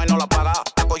te ponga y no la paga.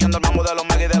 Está cogiendo el mambo de los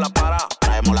mega y de la para.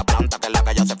 Traemos la planta que es la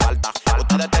que ya hace falta.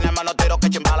 Ustedes tienen menos tiros que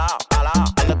chimbala.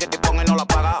 Prende que te ponga y no la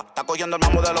paga. Está cogiendo el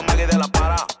mambo de los mega y de la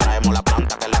para. Traemos la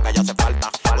planta que es la que ya hace falta.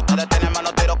 Ustedes tienen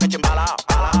menos tiros que chimbala.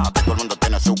 Aquí todo el mundo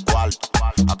tiene su cuarto.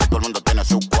 Aquí todo el mundo tiene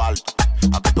su cuarto.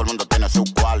 Aquí todo el mundo tiene su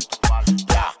cuarto.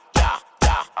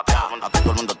 Aquí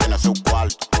todo el mundo tiene su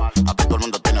cuarto. Aquí todo el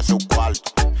mundo tiene su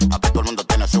cuarto. Aquí todo el mundo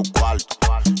tiene su cuarto.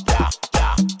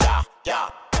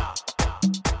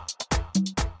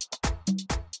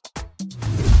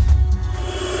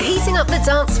 Heating up the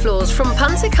dance floors from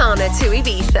Punta Cana to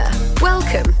Ibiza.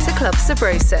 Welcome to Club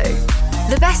Sabroso.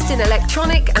 The best in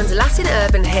electronic and Latin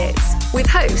urban hits, with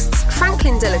hosts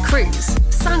Franklin De La Cruz,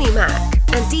 Sunny Mac,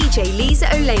 and DJ Lisa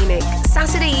Olenik,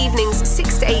 Saturday evenings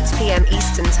 6 to 8 p.m.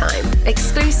 Eastern Time,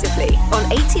 exclusively on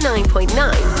 89.9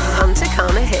 Punta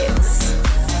Cana Hits.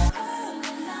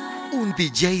 Un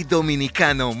DJ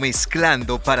dominicano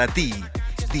mezclando para ti,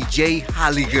 DJ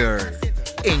Halliger,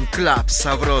 en Club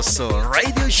Sabroso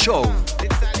Radio Show.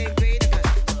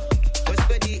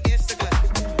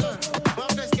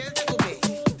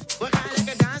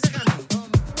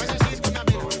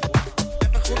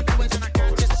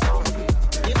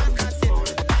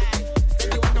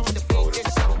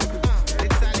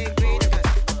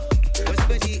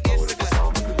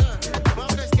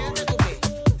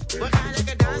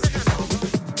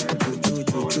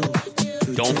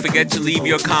 Don't forget to leave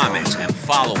your comments and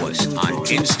follow us on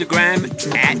Instagram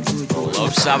at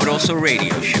Club Sabroso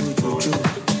Radio Show.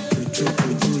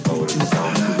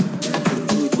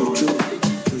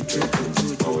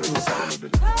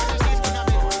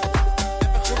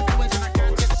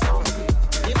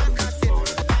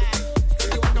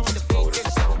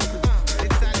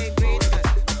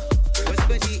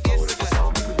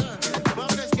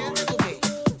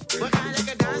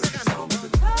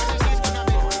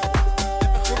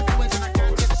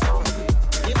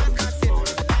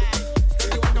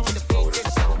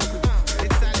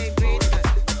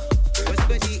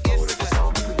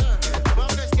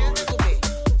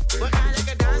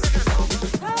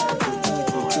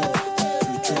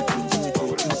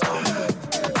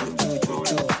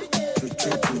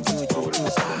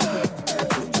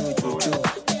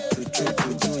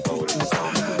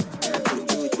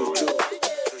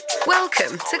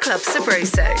 Welcome to Club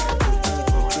Sabroso.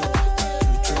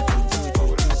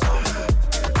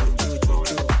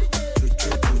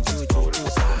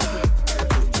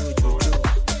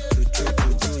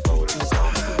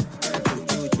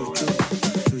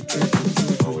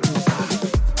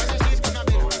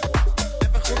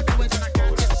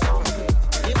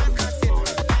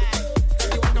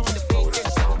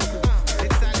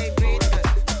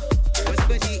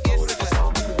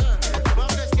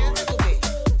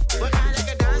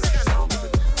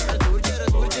 Tú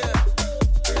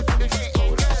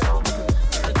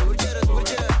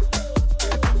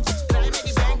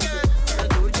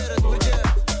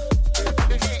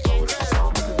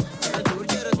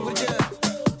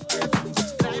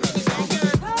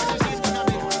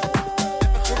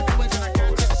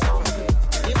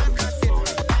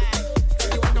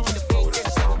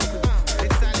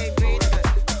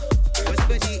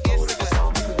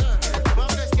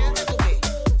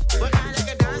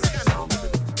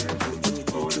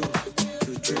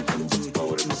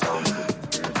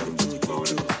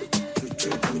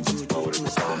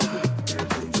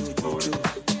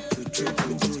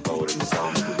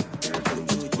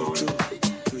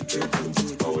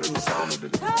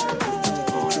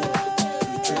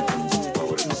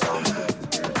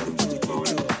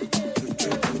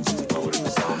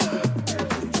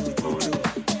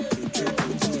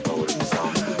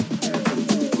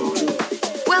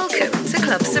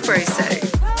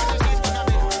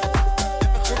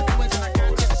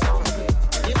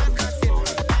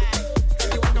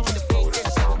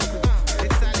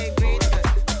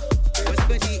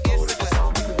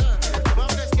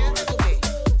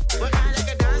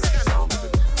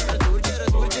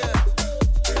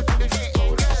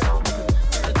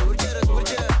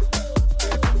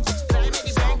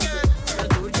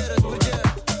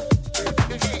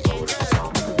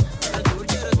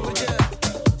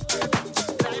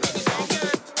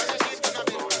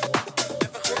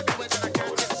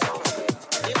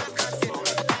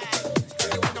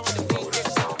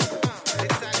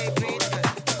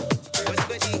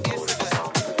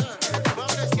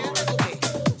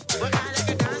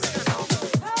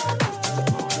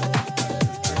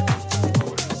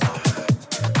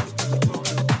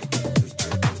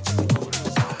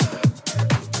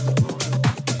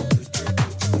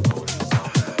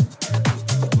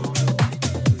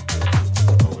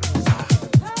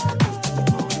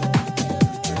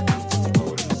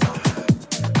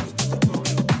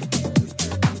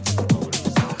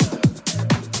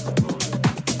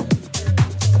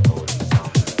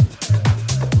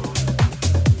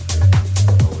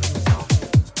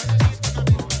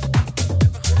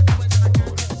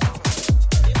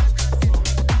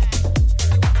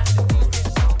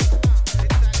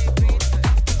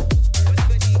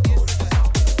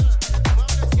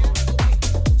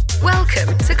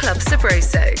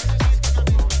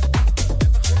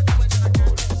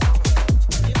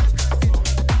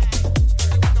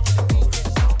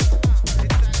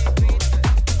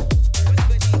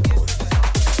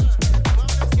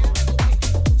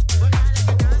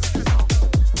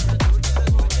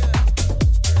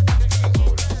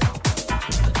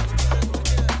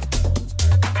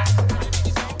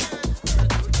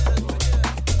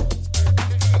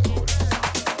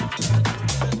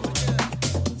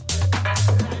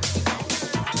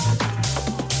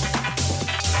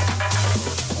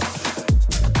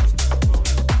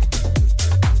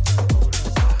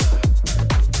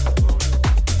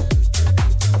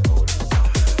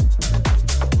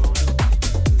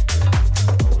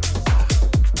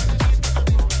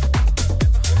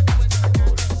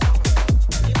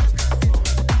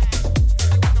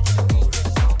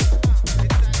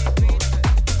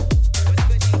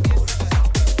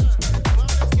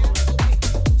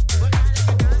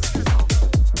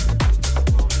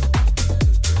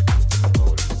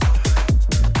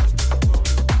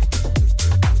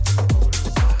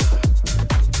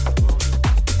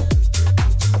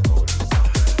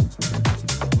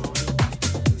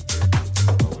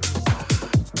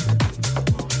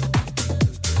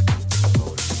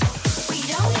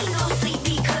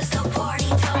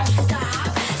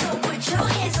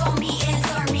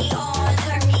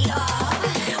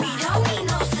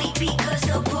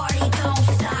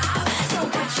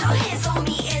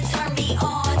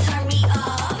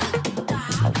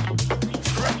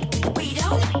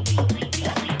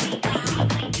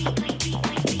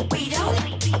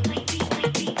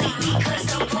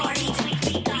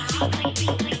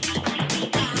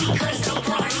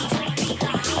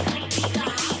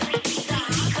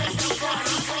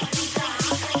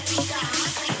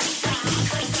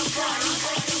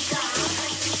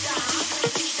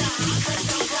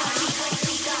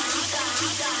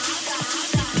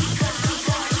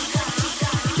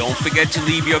Don't forget to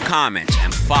leave your comments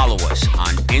and follow us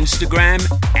on Instagram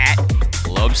at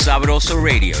Club Sabroso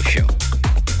Radio Show.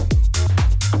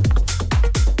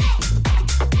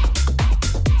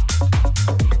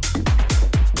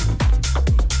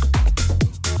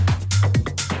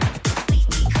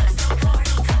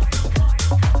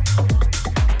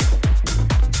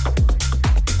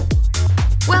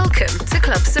 Welcome to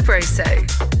Club Sabroso.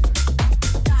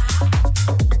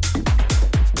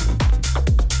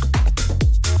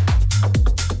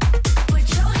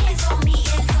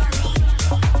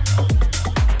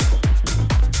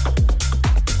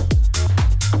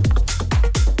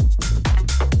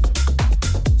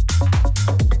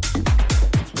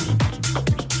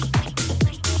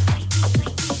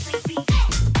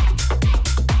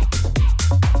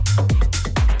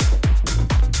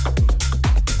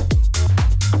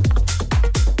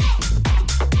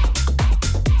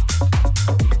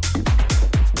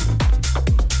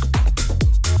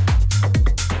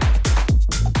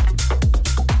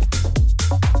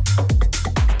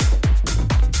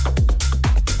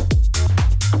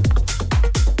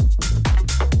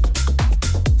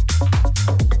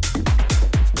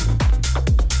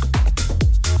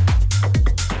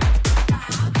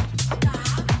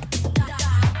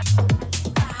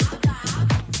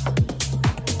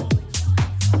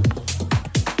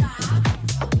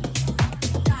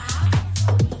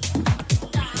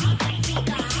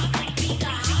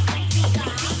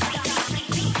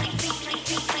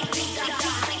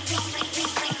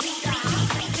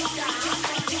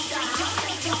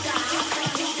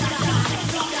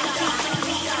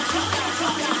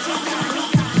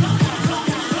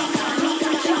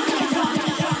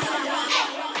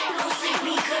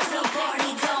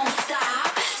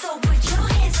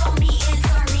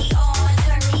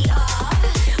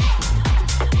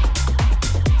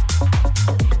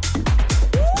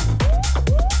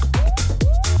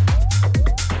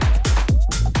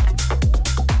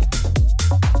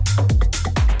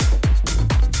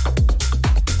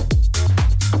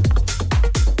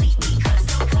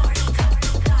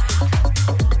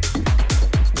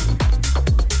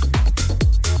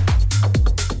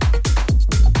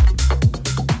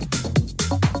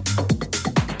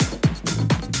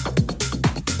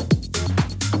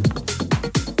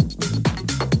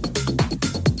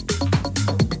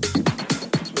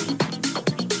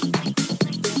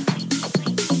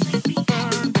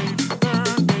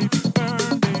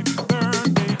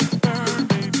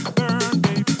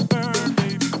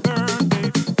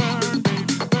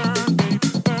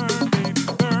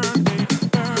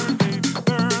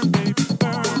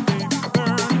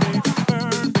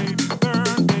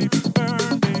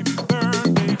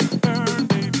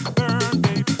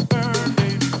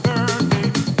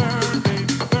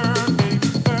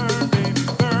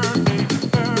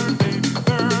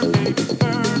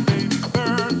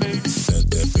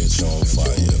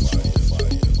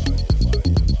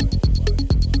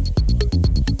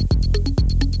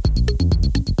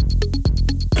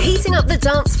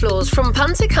 Dance floors from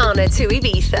Punta Cana to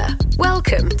Ibiza.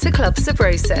 Welcome to Club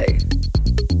Sabroso.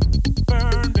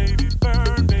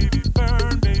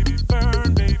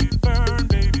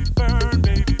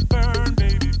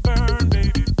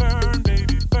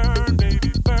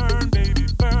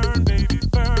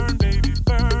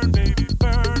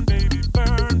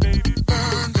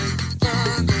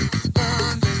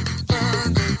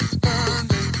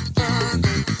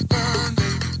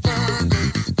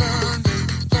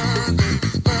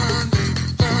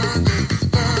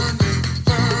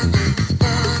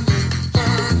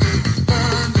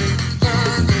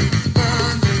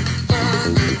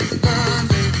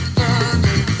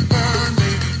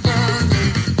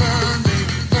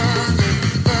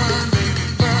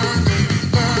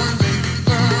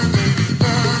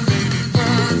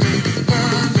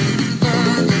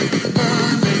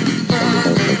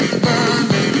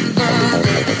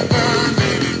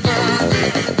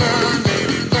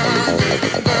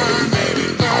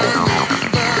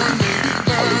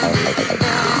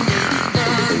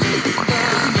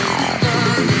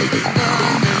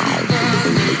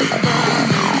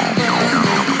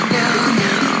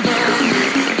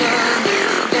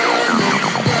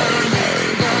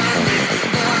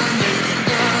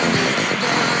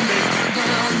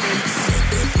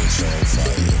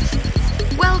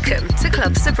 Welcome to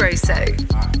Club Sabroso.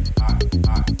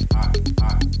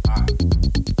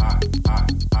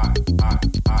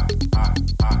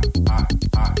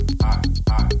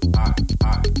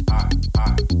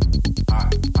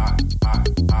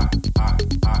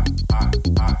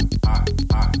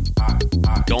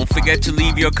 Don't forget to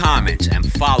leave your comments and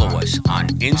follow us on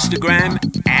Instagram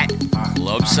at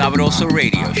Club Sabroso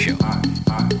Radio Show.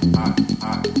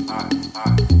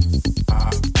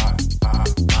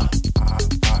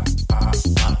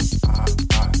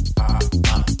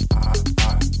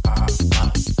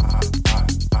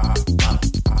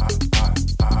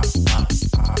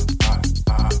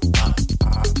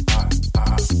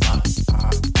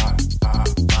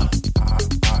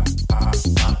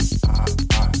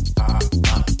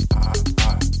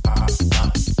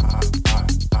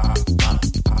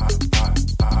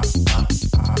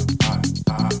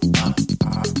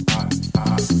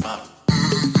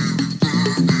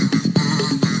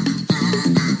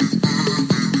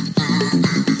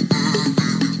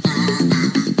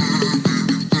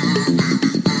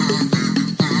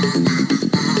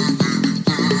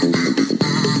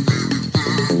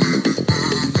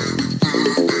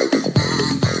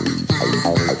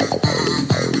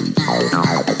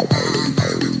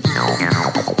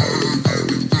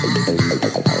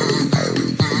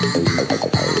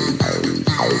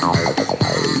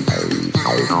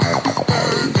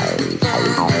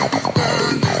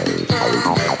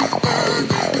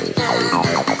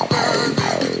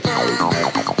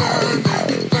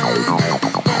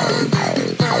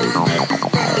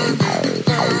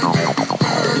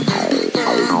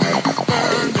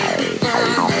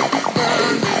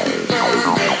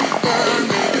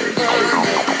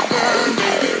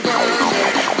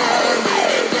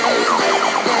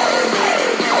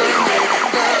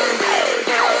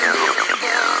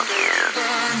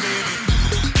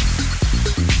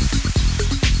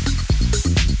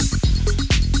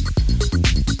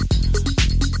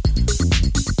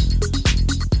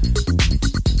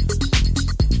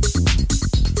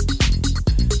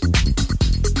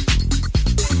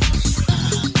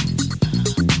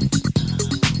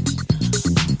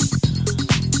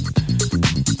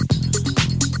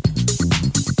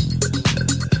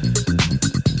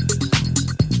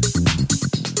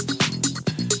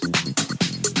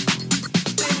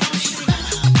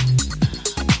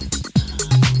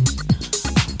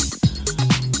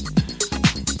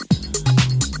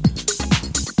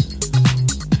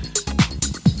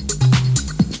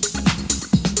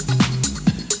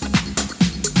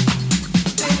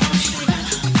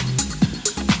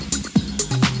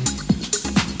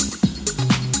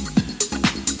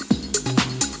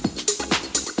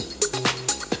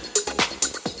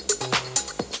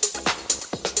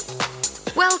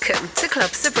 Welcome to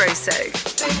Club Sabroso.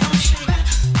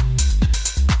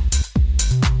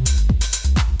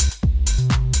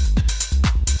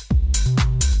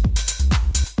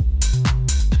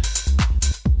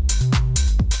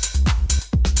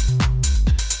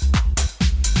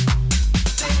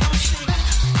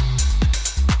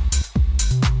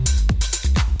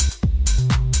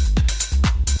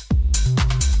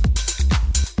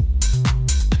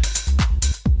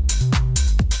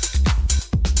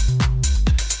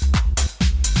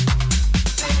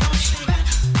 Back.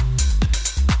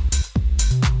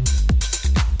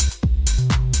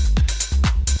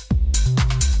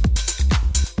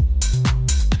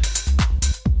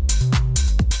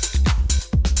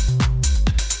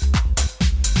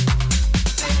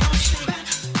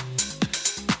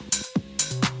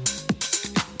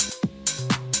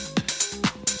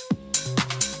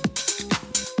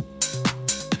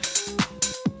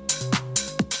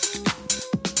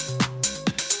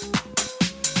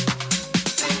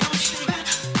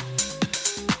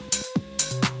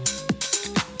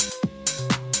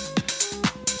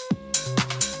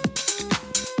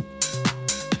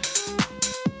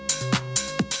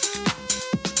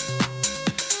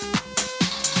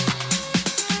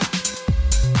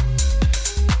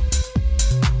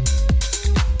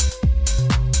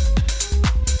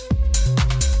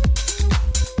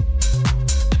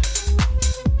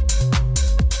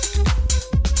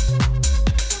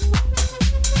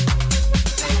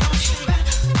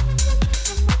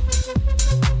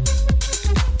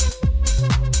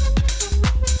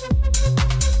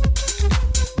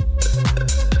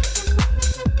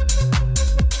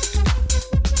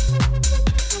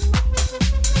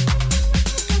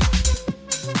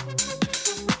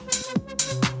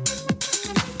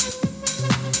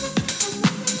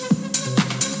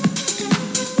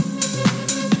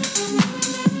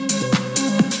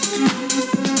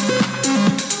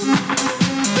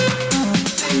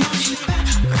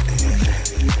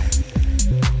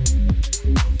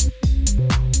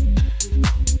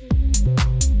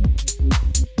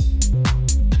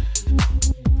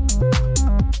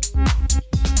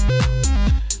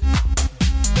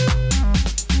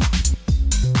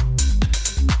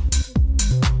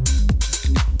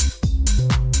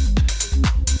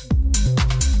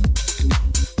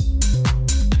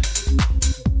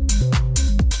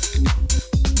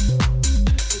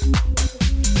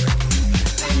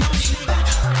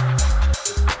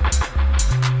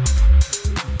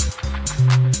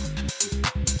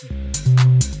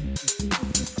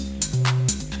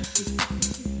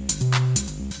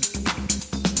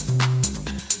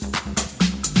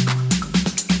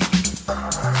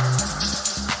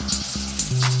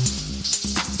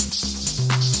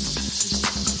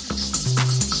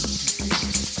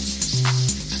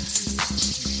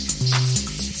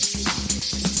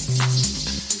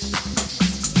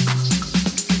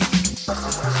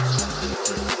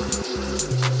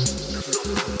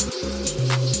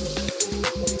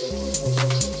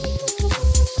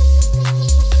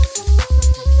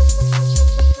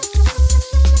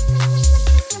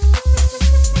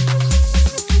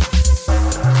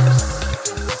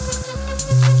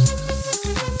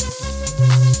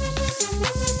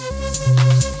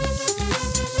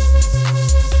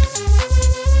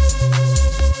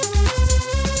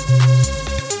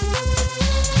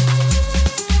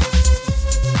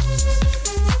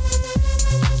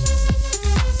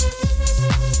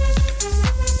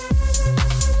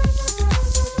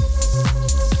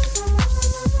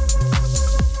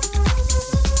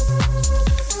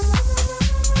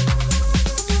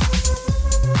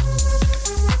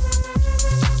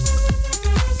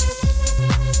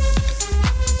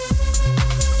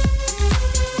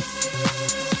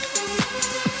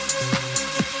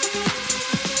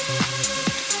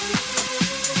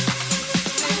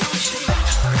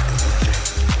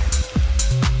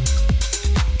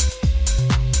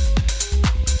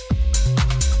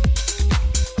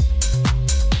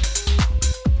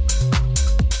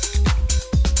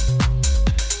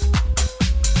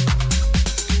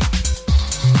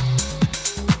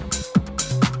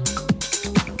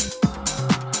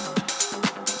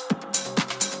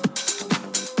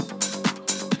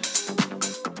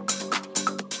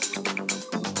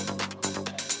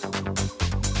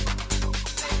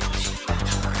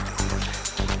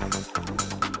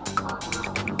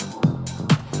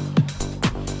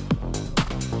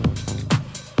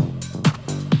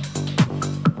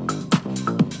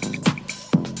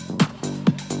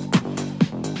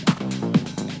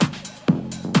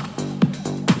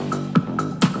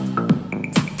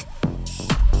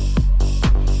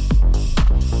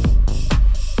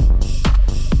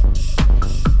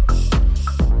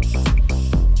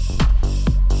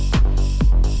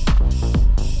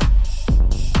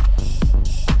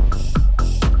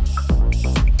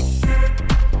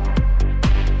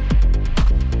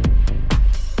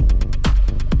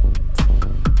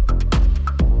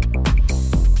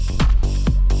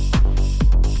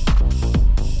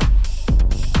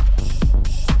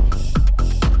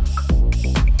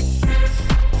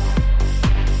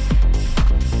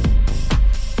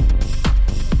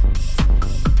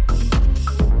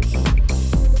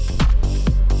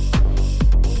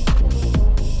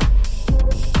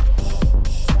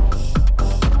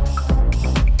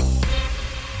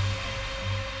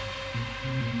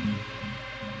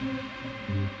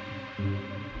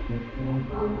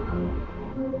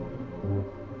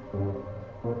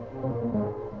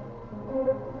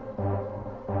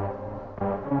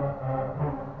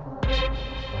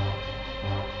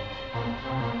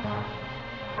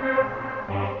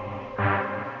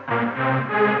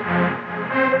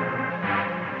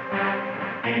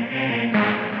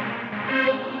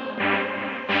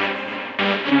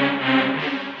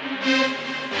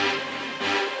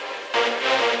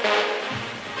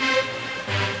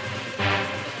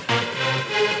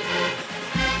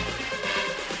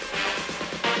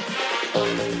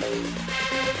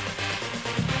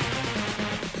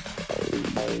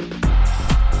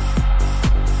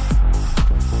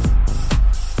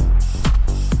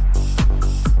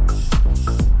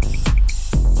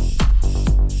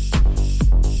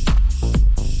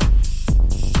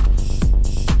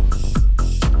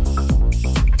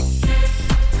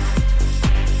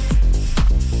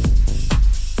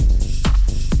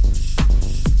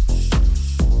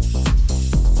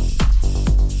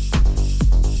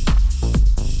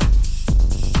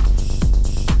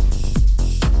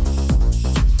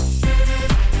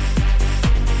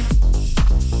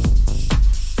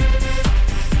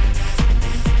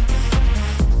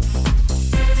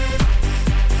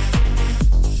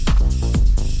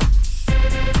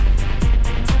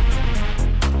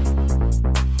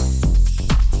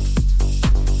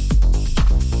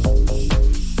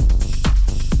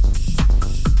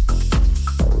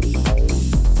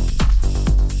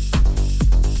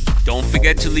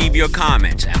 forget to leave your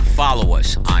comments and follow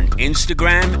us on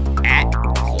Instagram at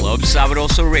Club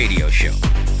Sabroso Radio Show.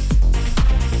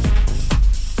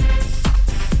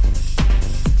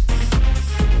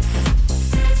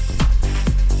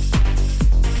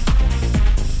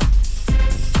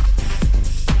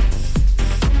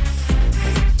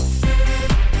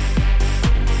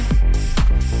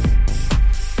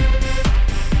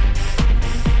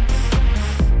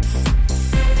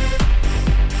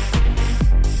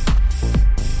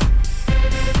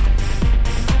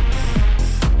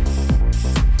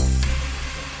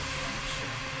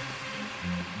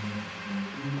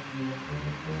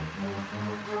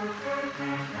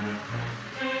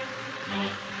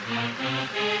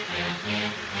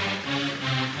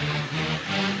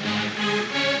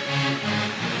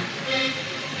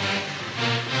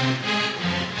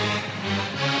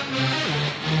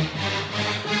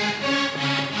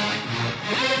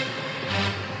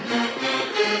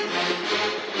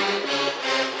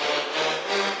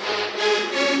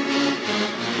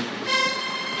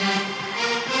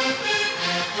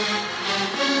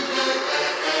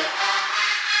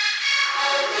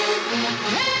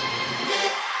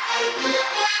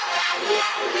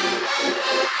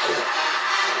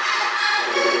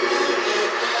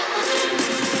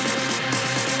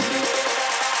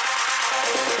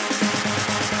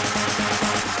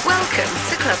 Welcome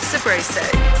to Club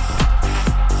Sabroso.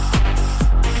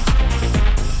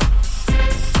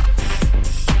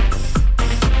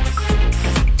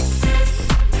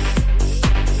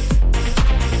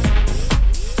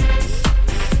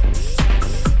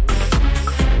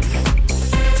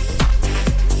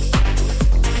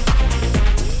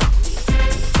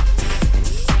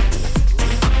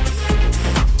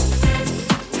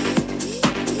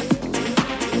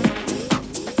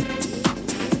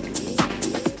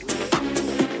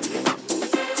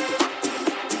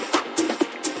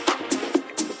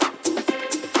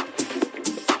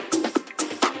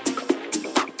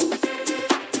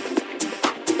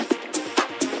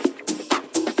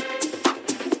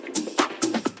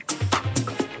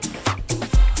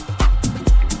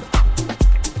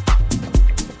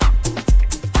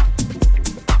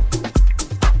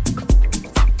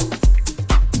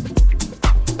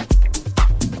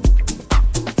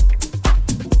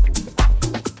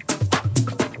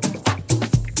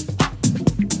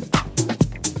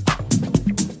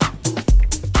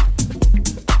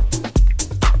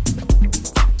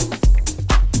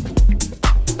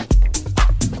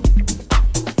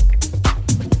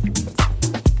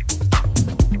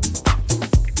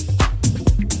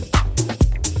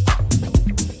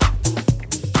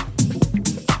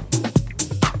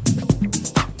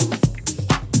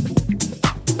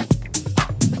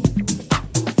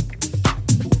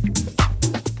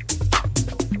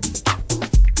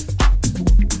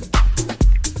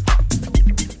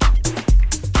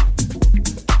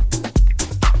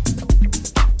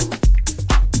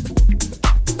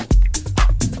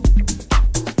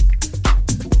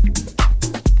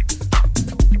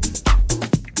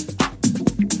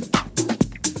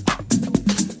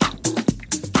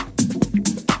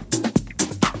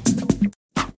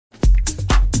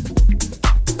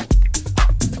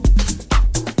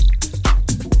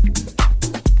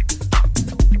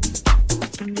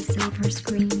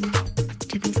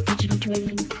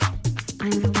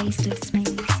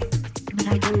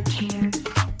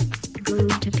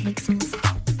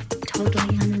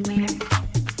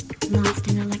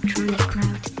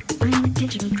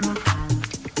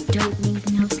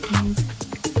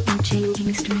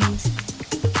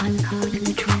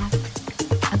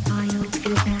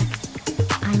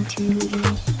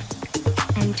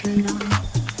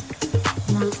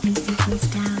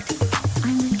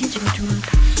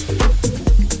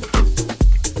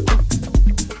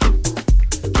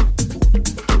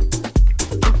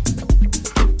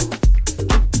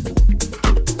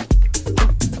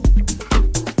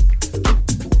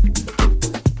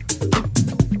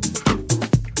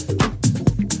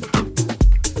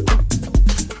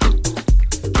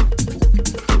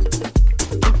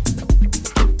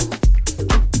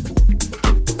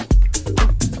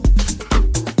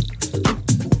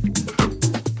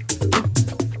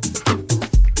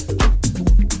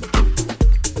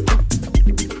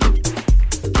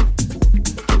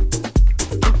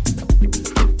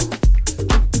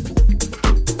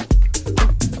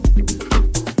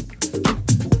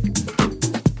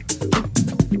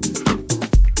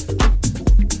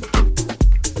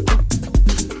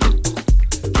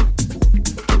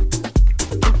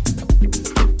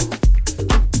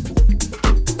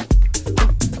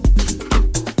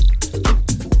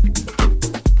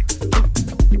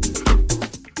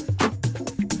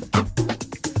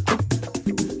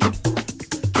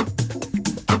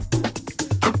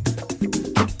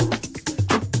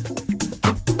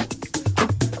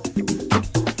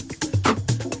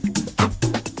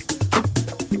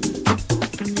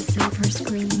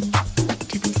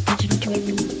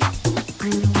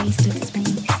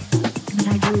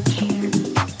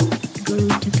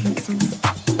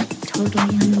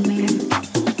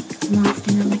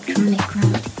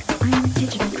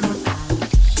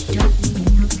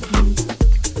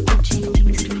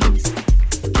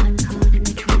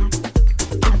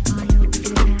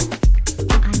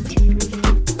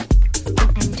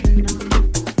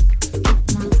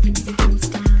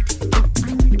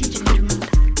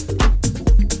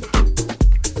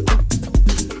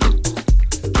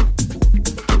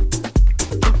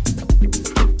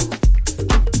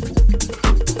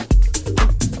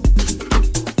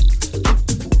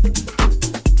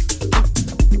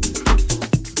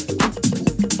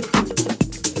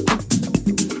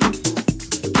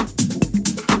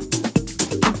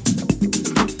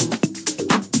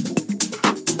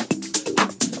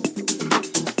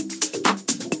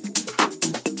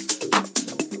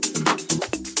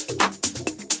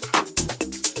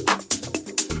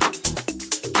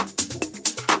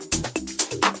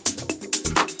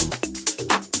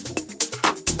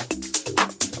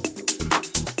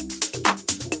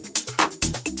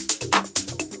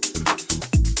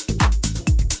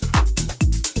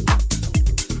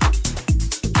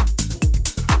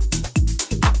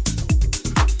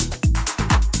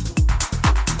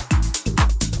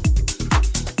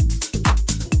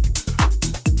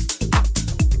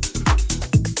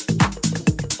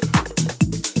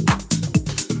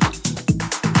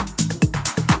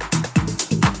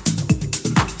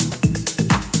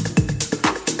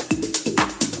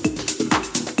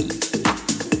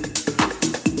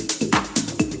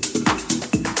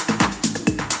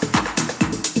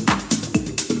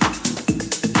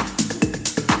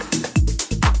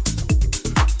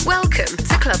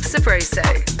 Club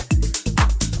Sabroso.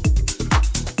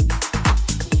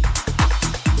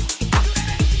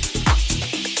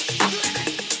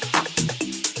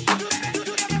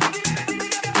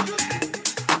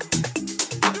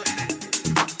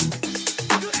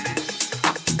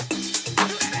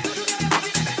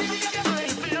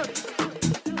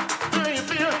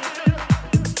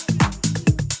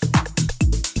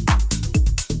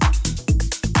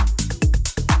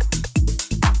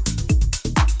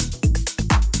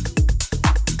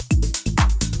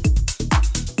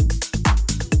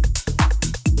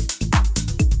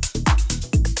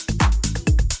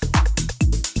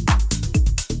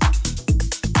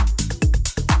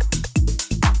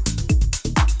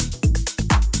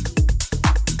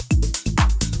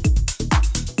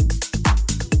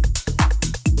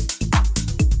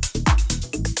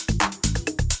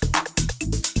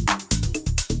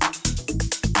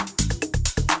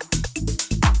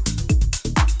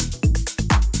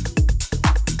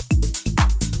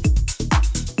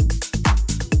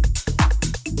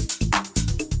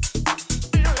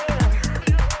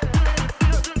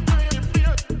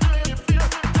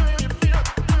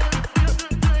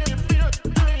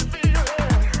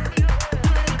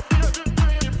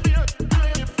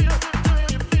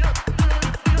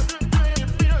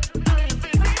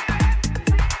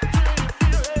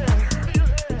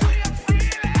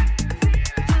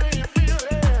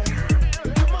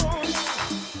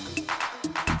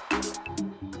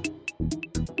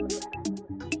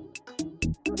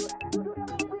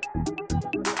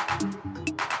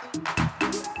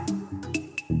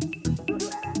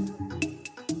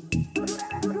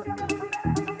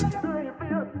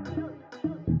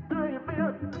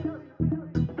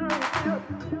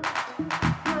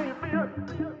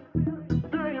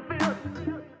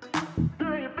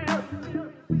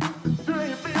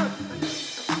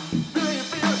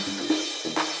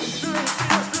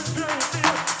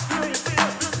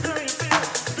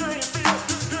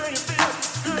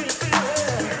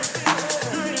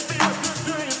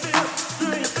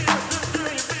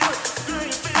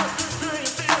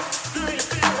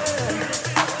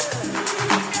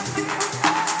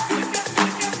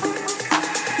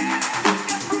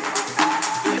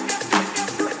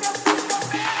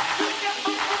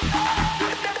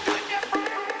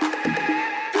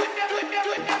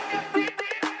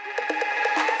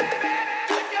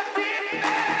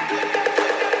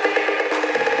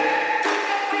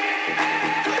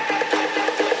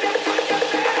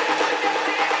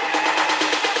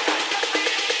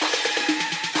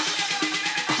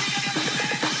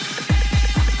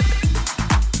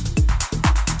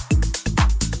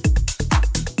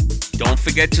 Don't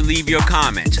forget to leave your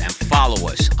comments and follow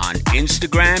us on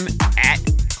Instagram at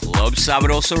Club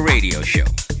Sabroso Radio Show.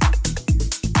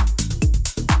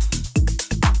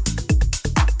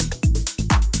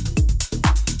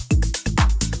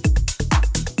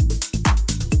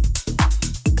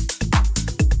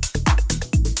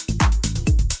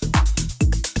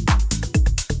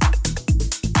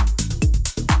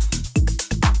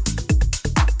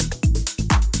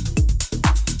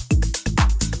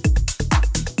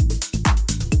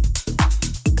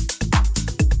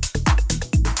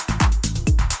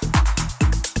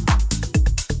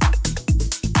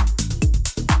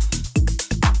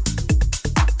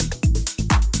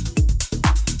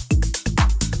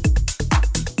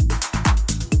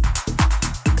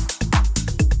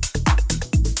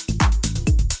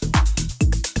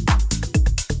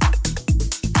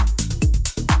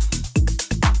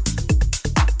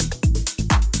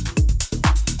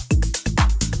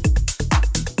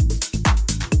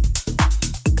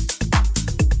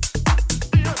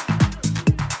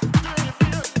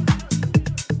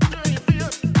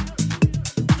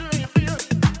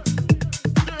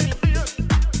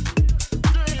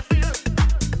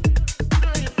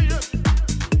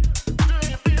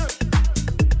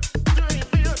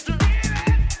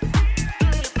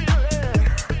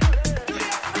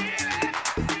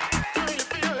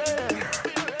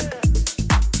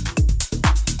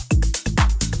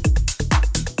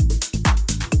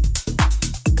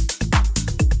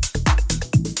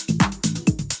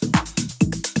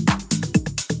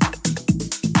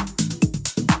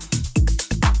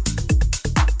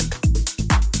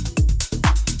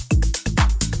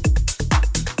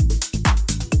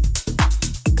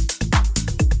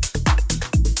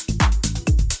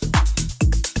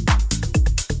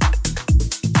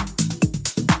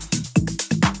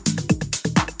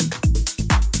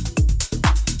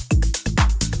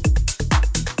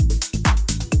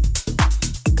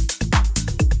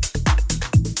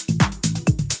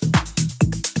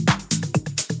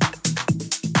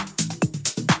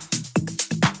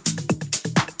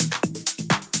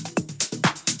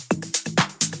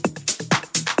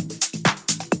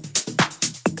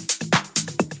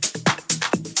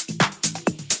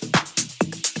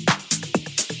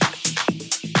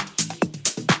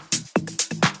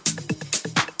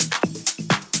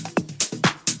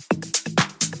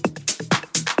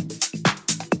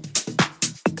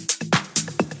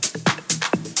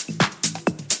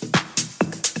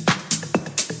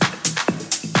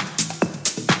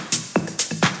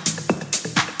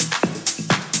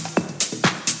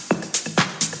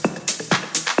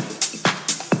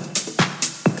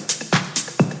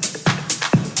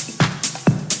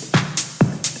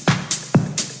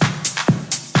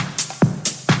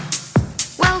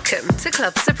 to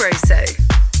Club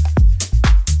Sabroso.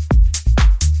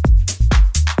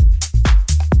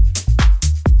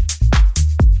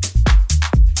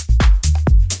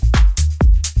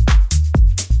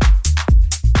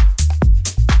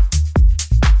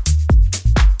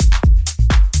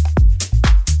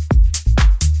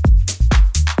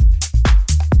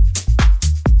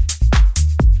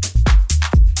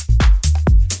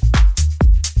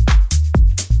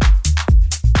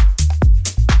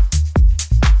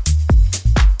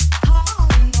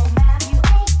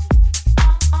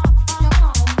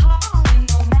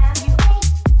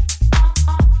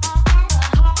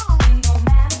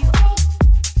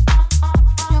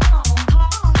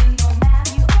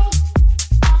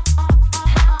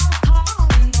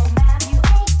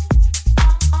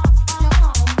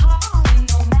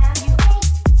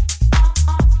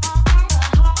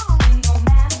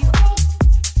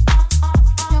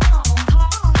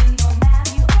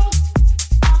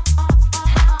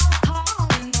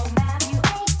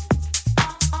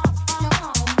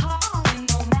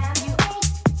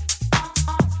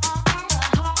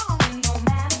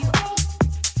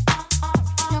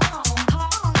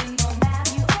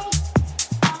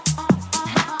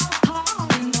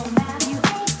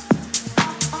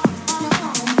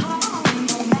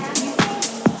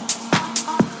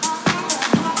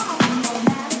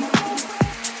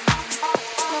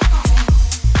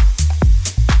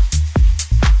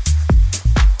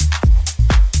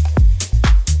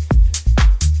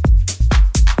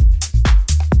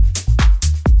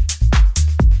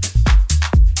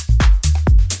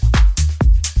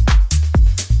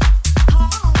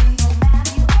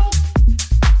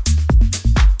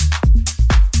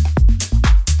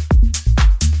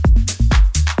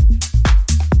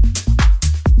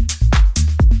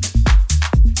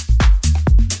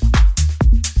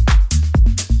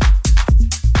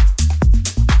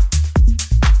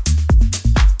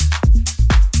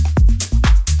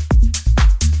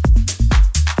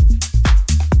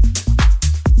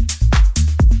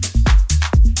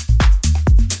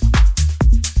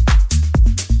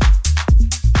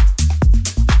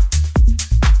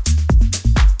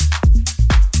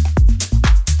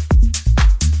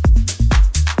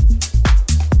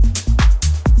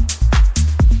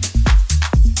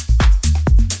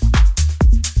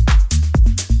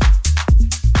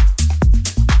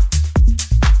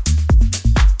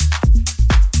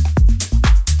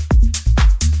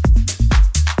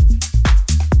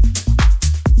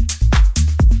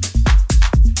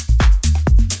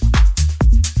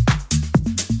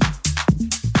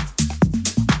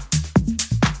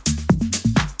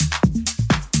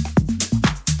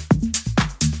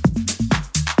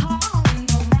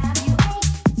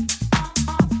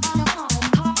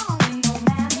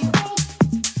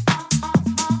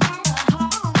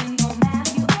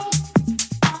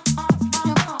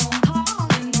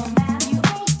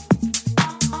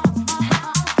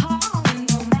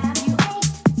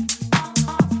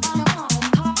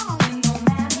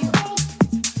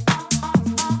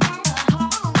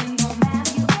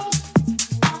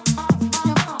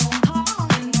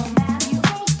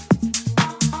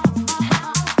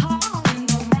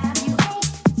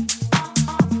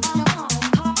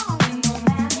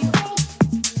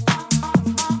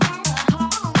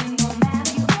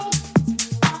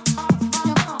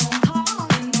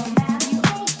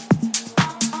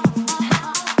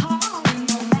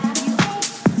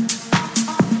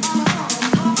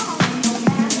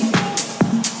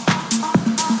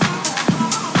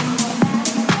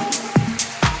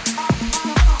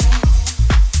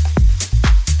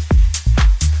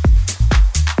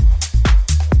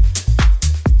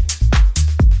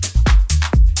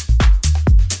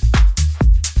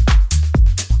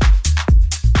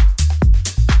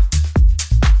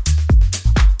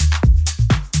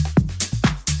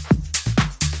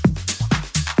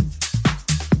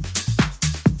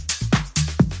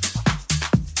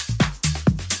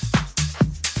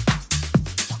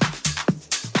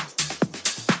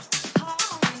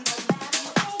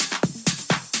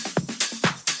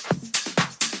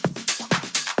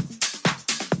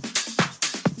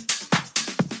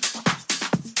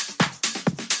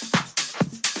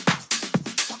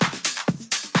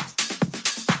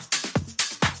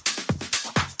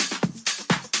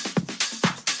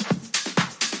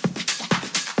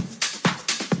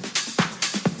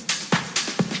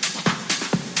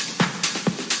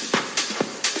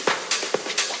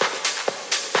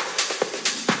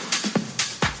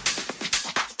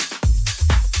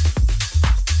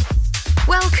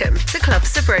 Welcome to Club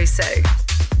Sabroso.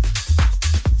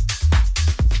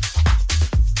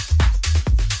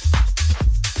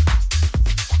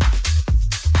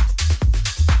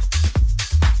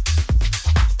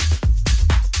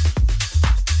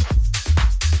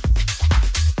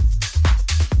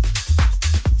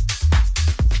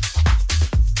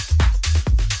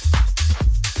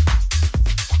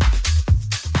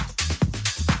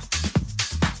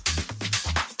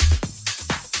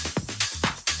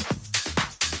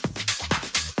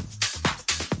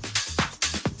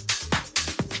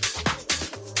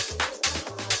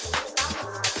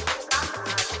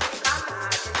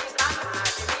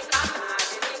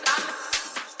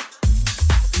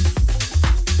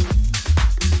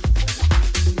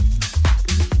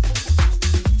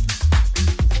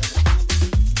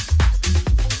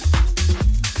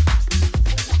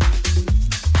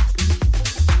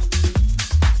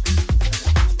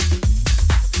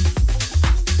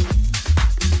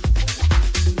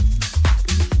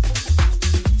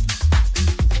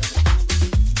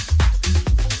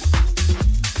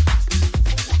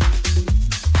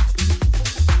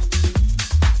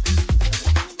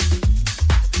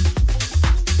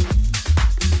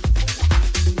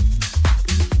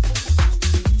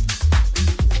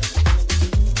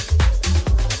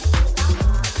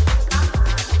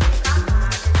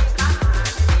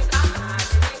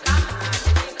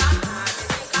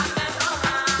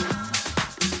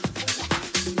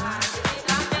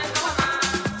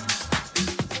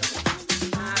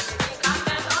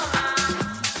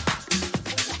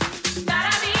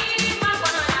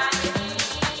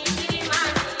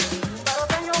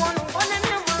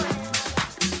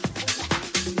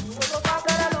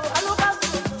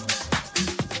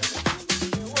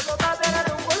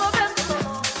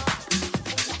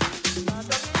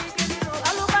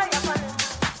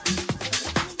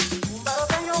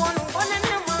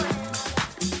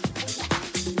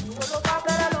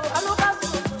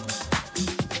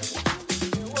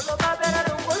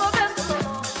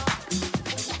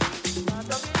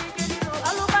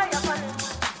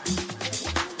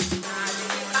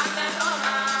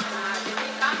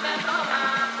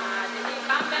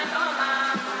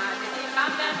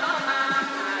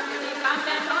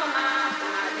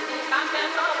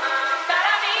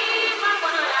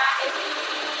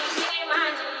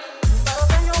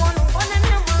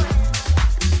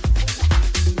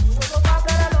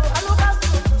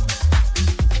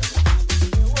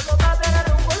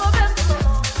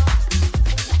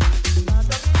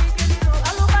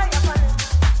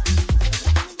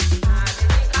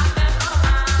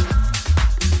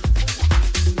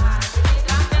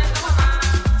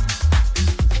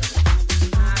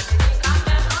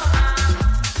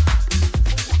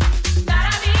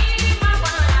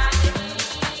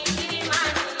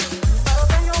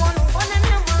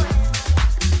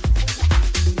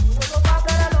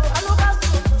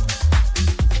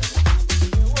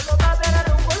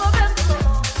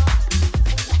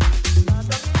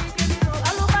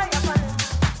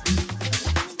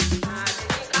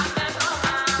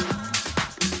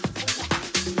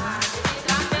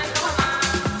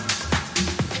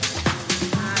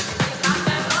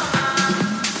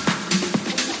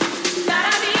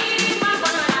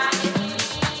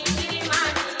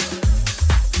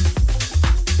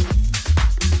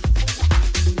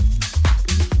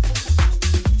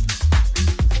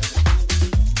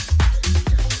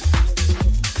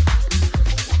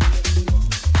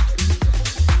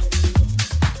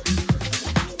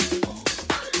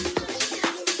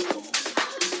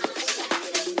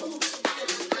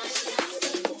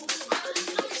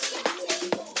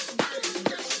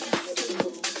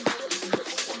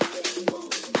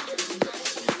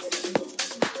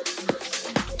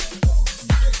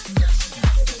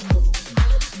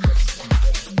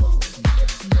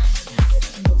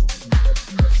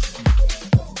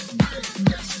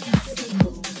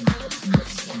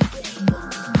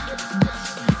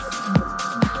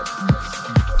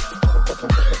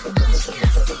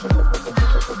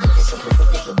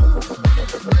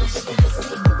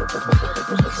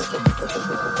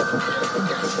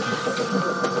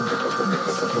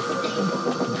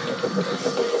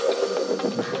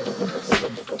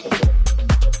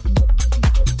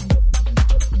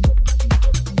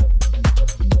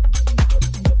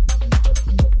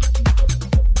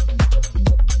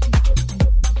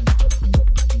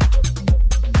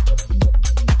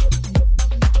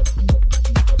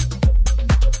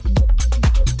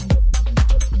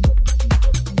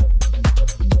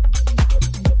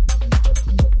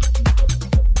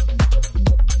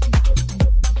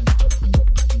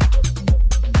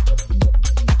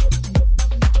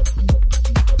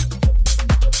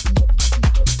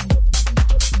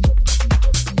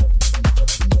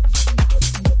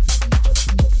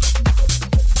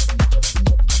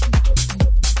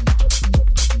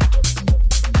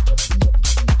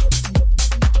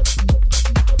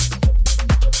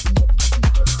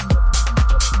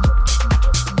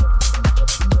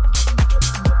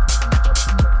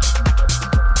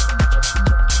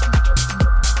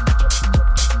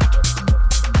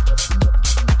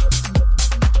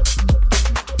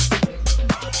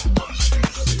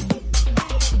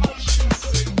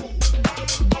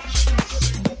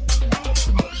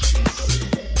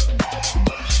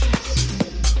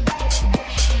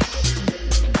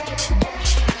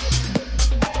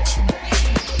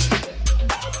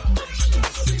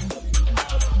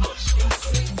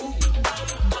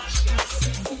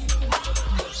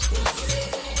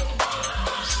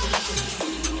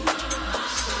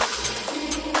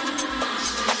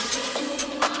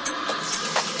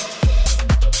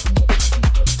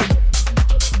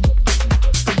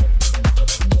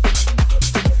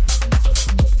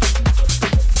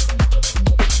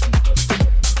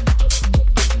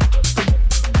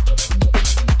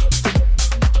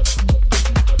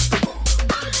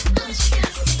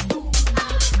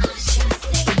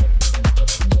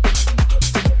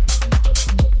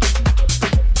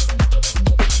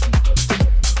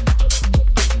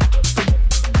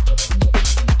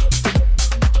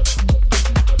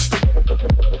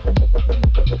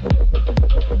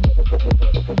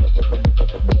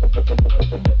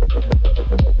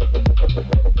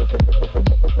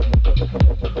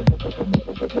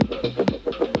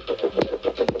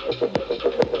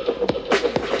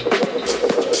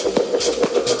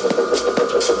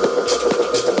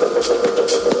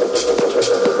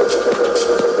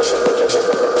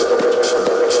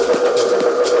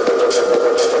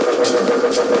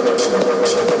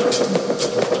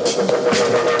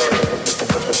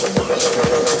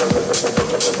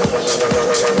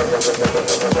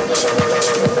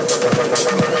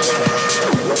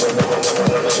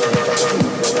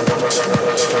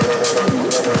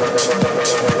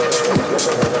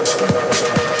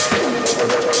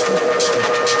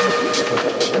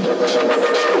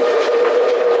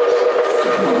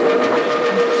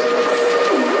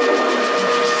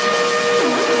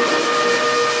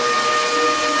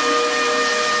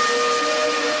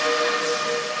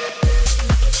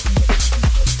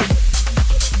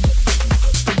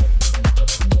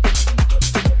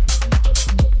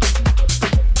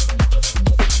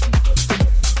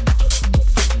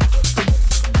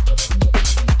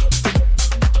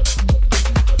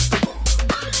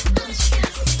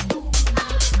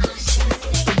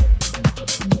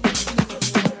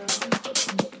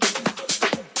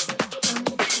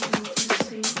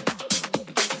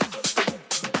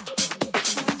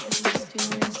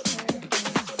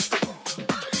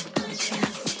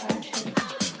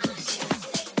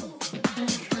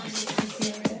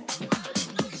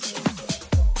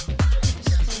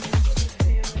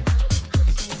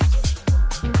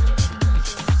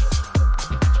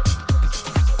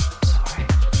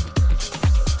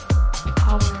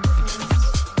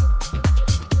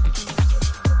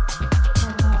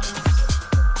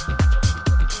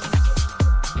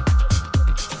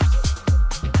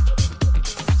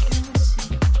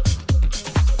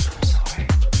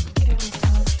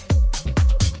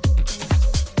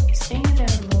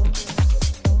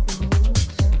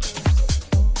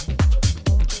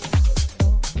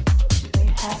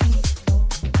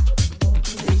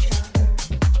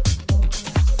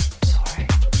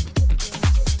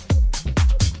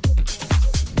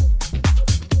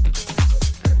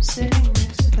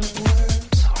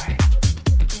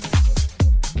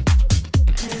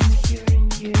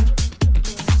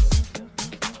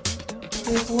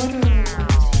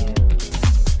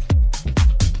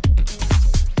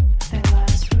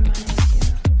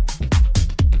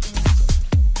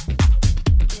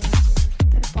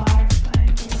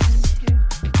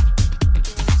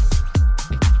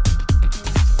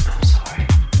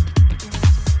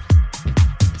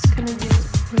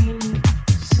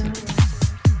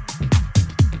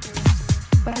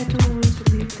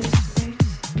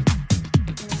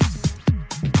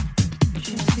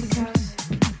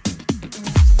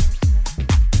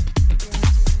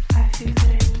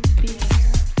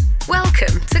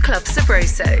 Club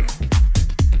Sabroso.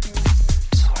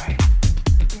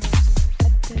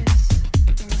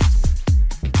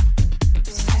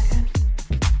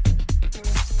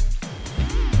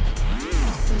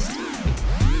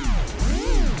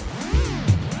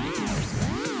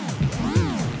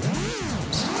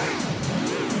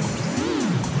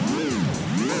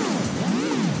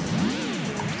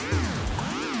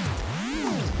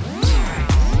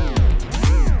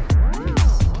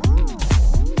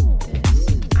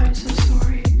 I'm so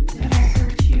sorry.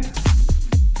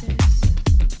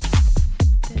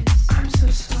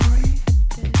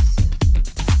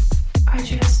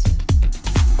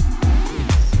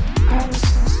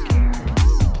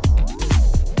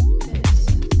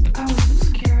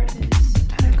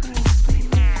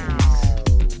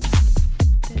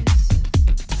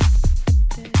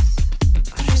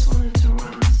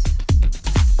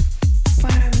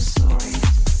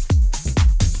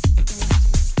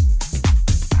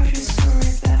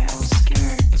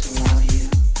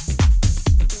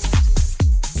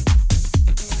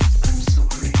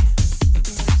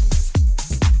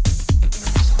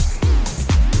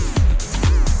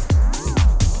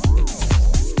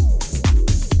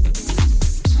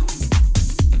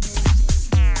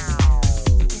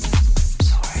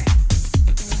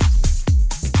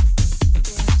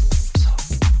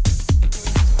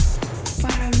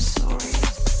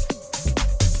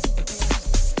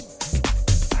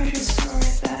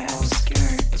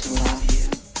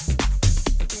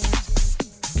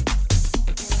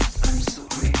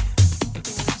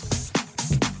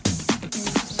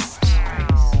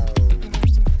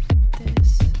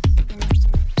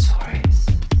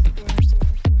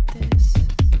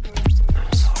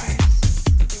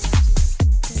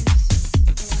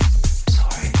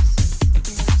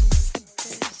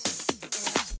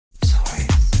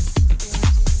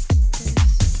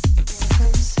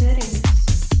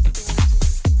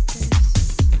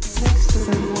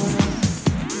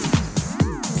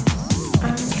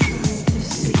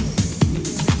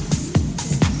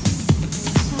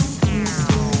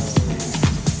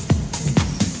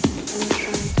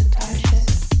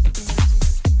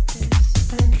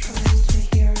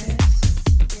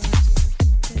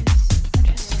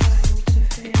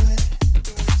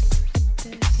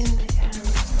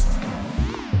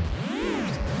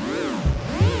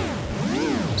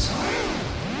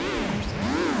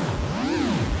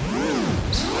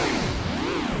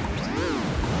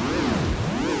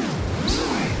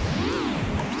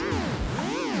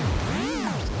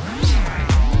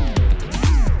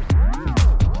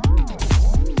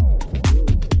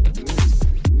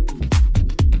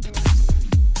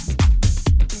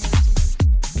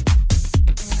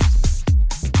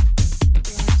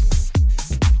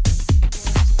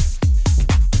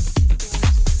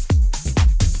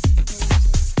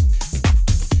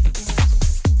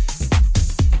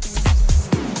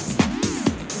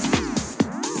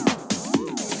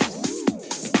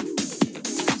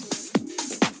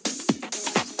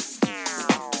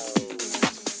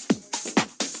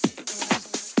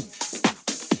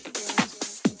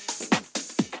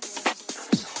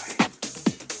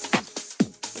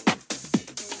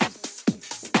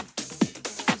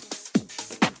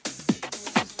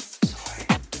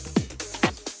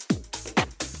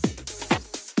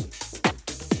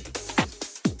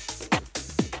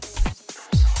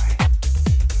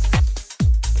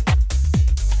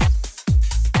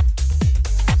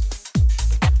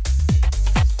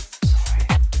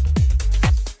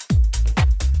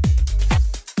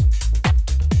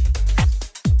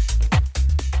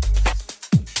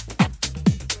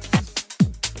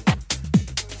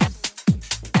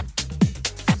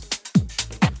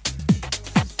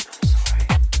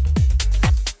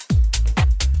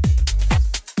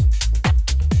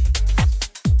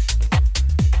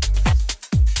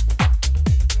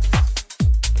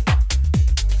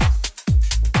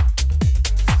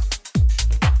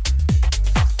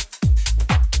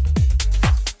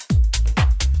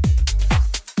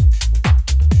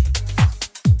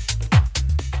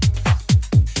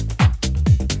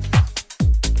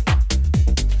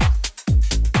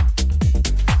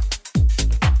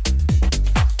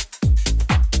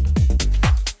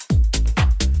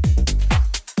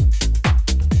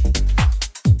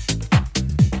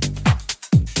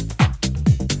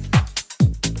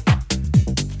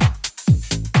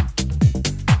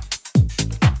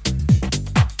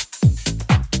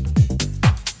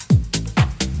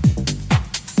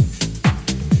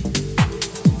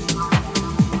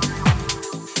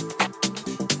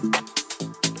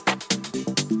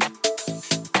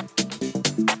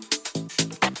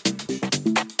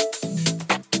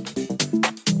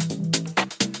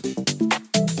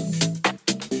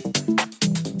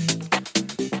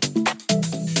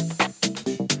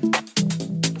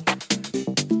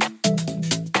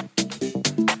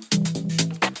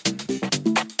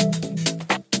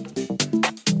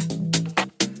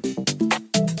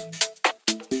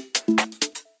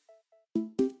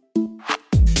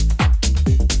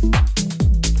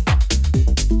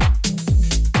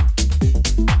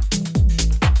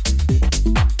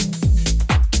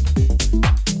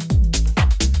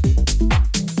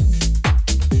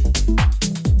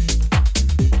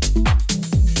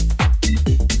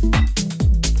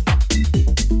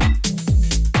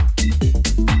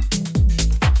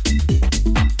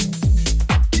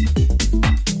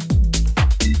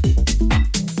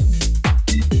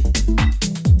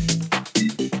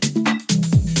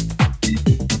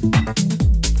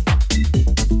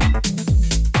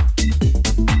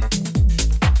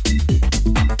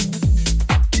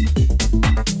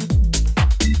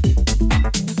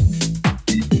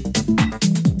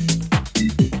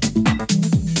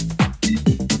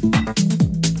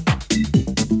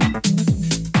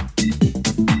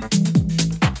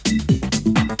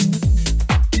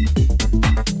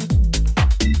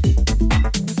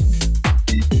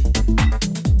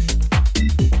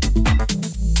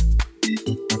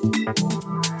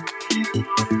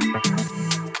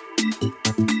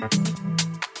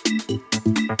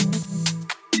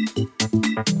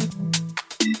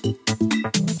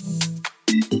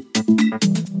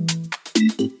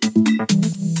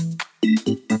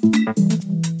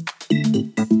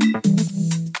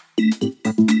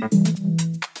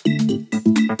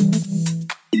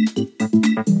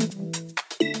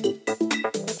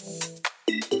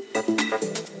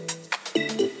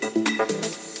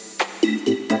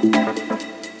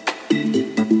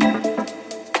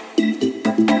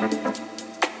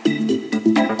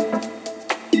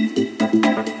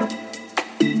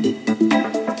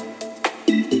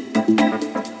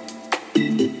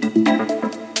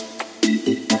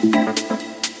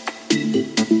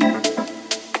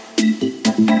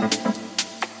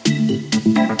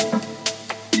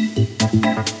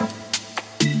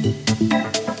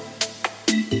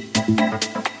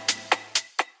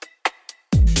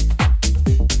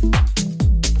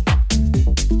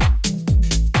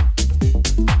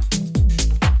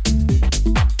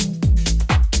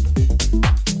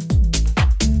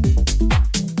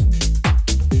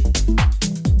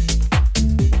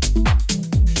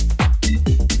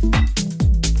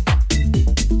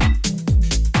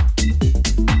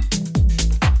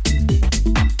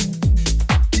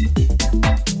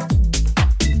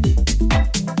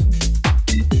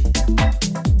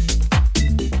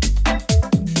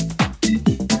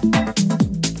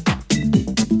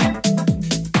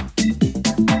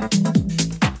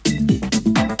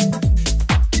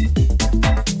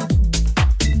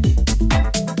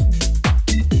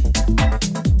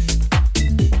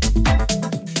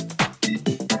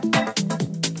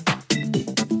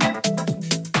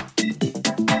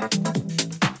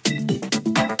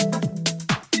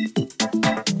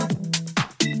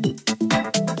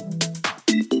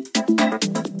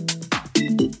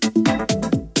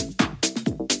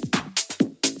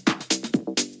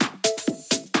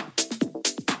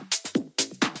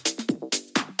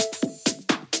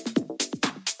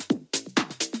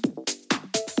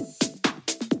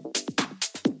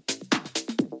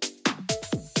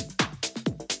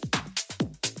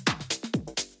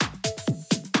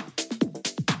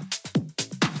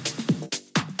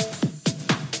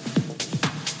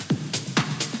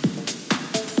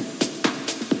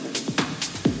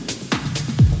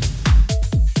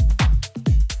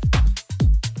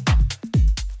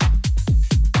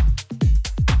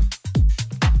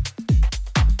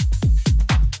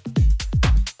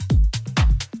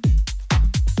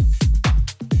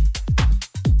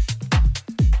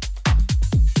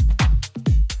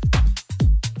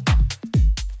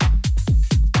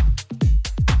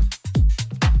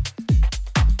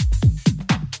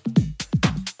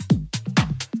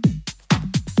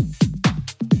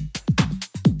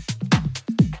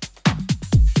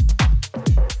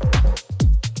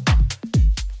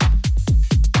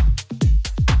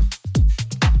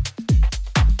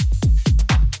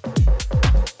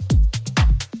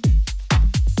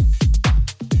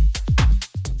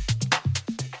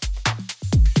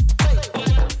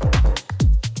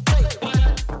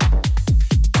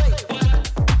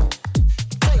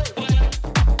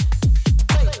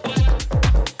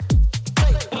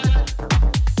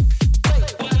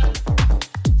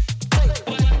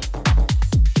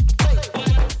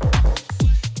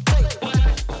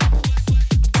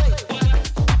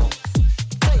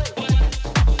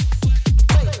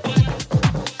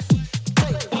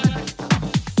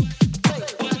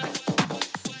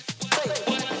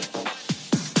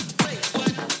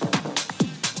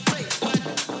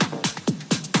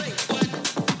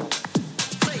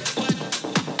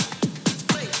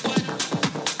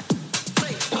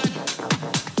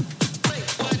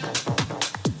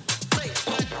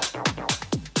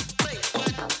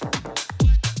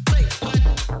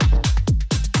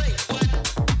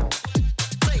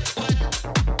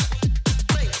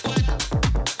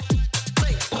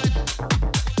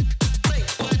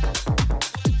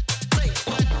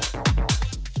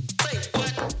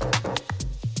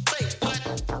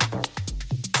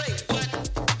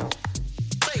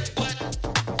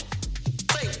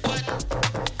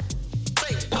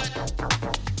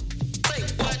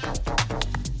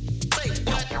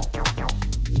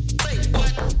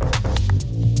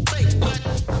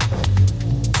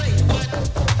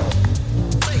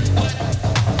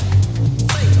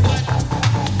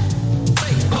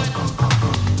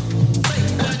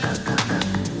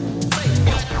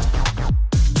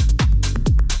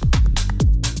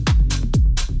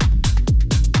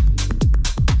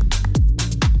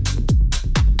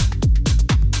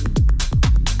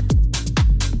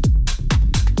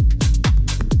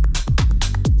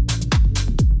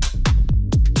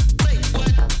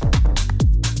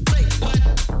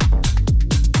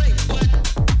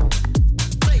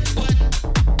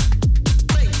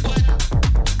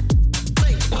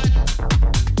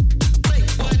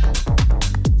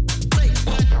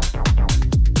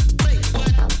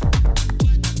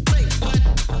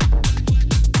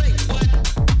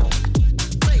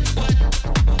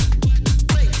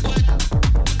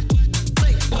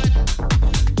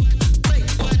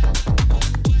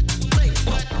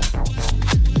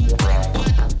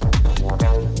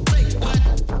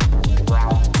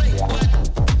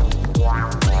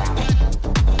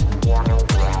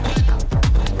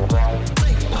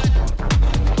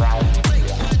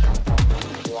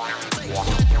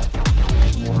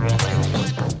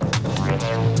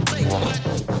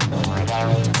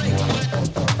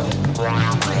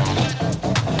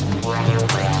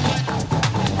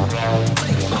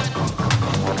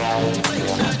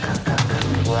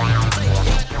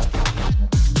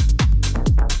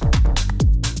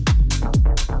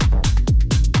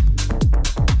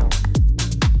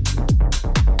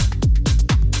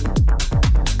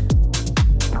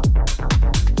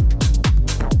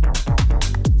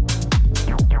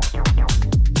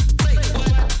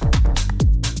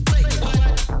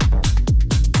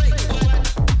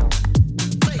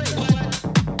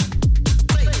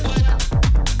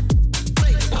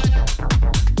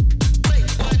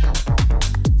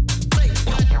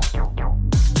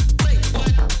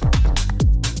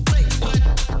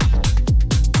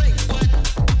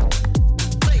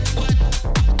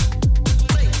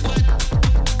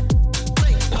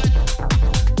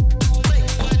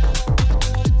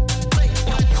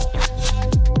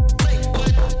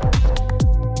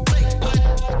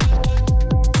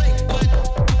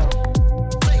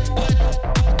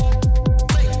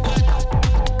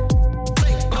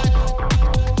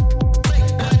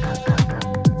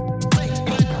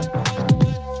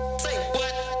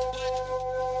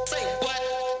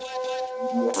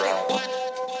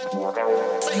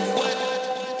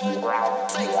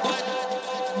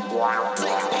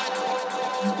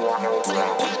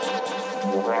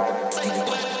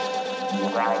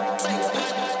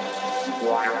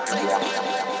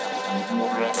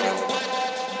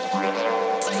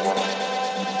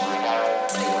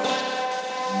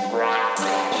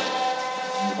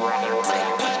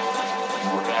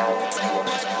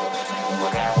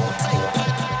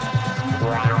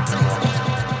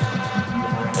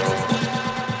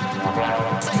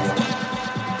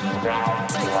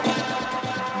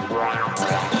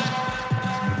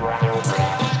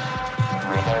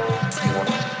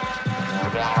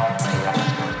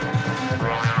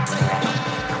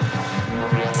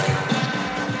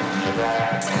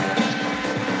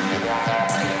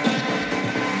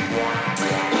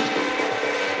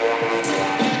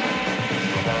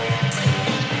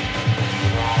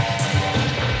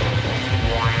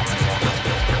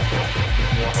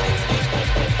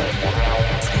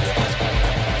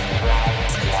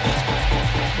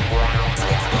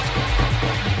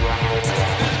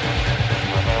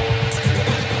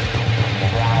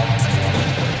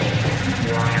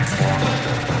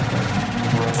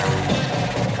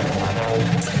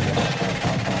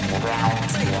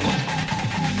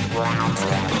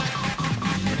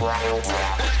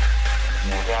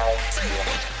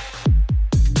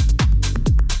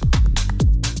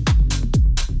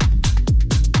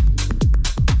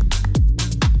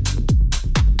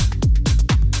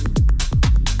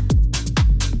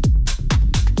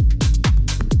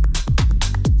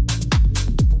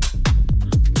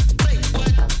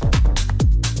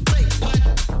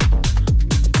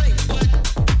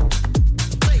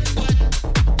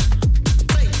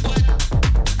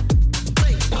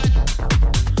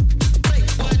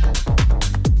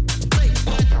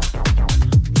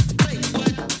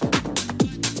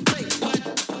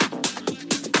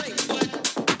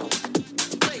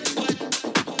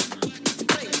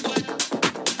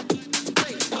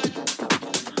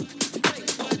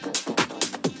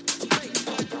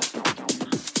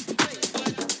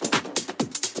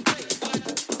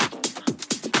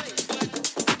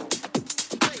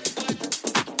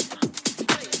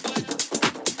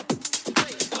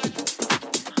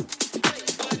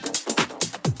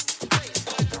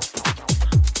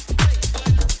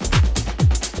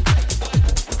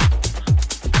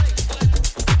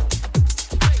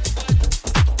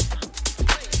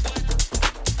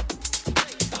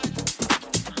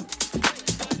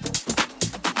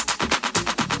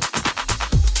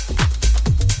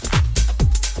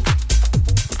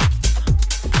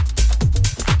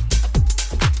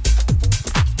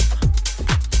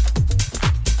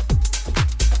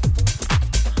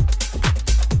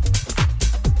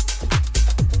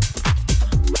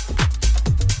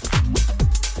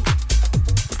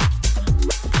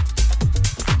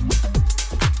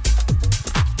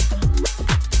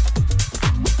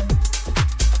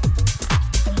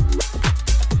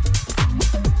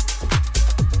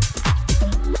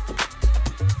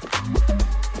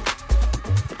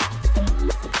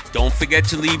 forget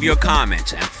to leave your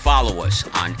comments and follow us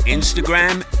on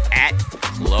Instagram at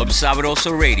Club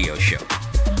Sabroso Radio Show.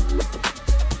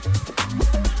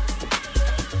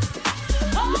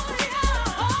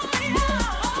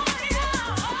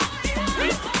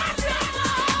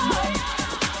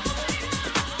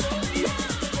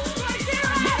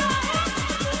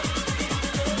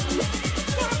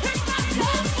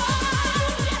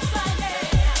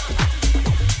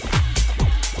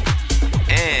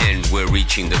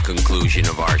 Reaching the conclusion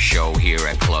of our show here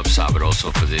at Club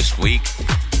Sabroso for this week.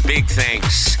 Big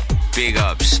thanks, big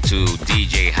ups to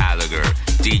DJ Gallagher,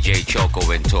 DJ Choco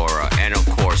Ventura, and of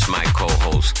course my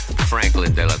co-host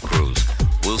Franklin De La Cruz.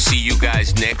 We'll see you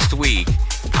guys next week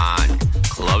on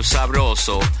Club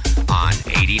Sabroso on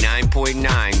 89.9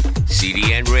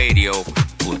 CDN Radio,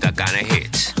 Punta Cana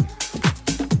Hits.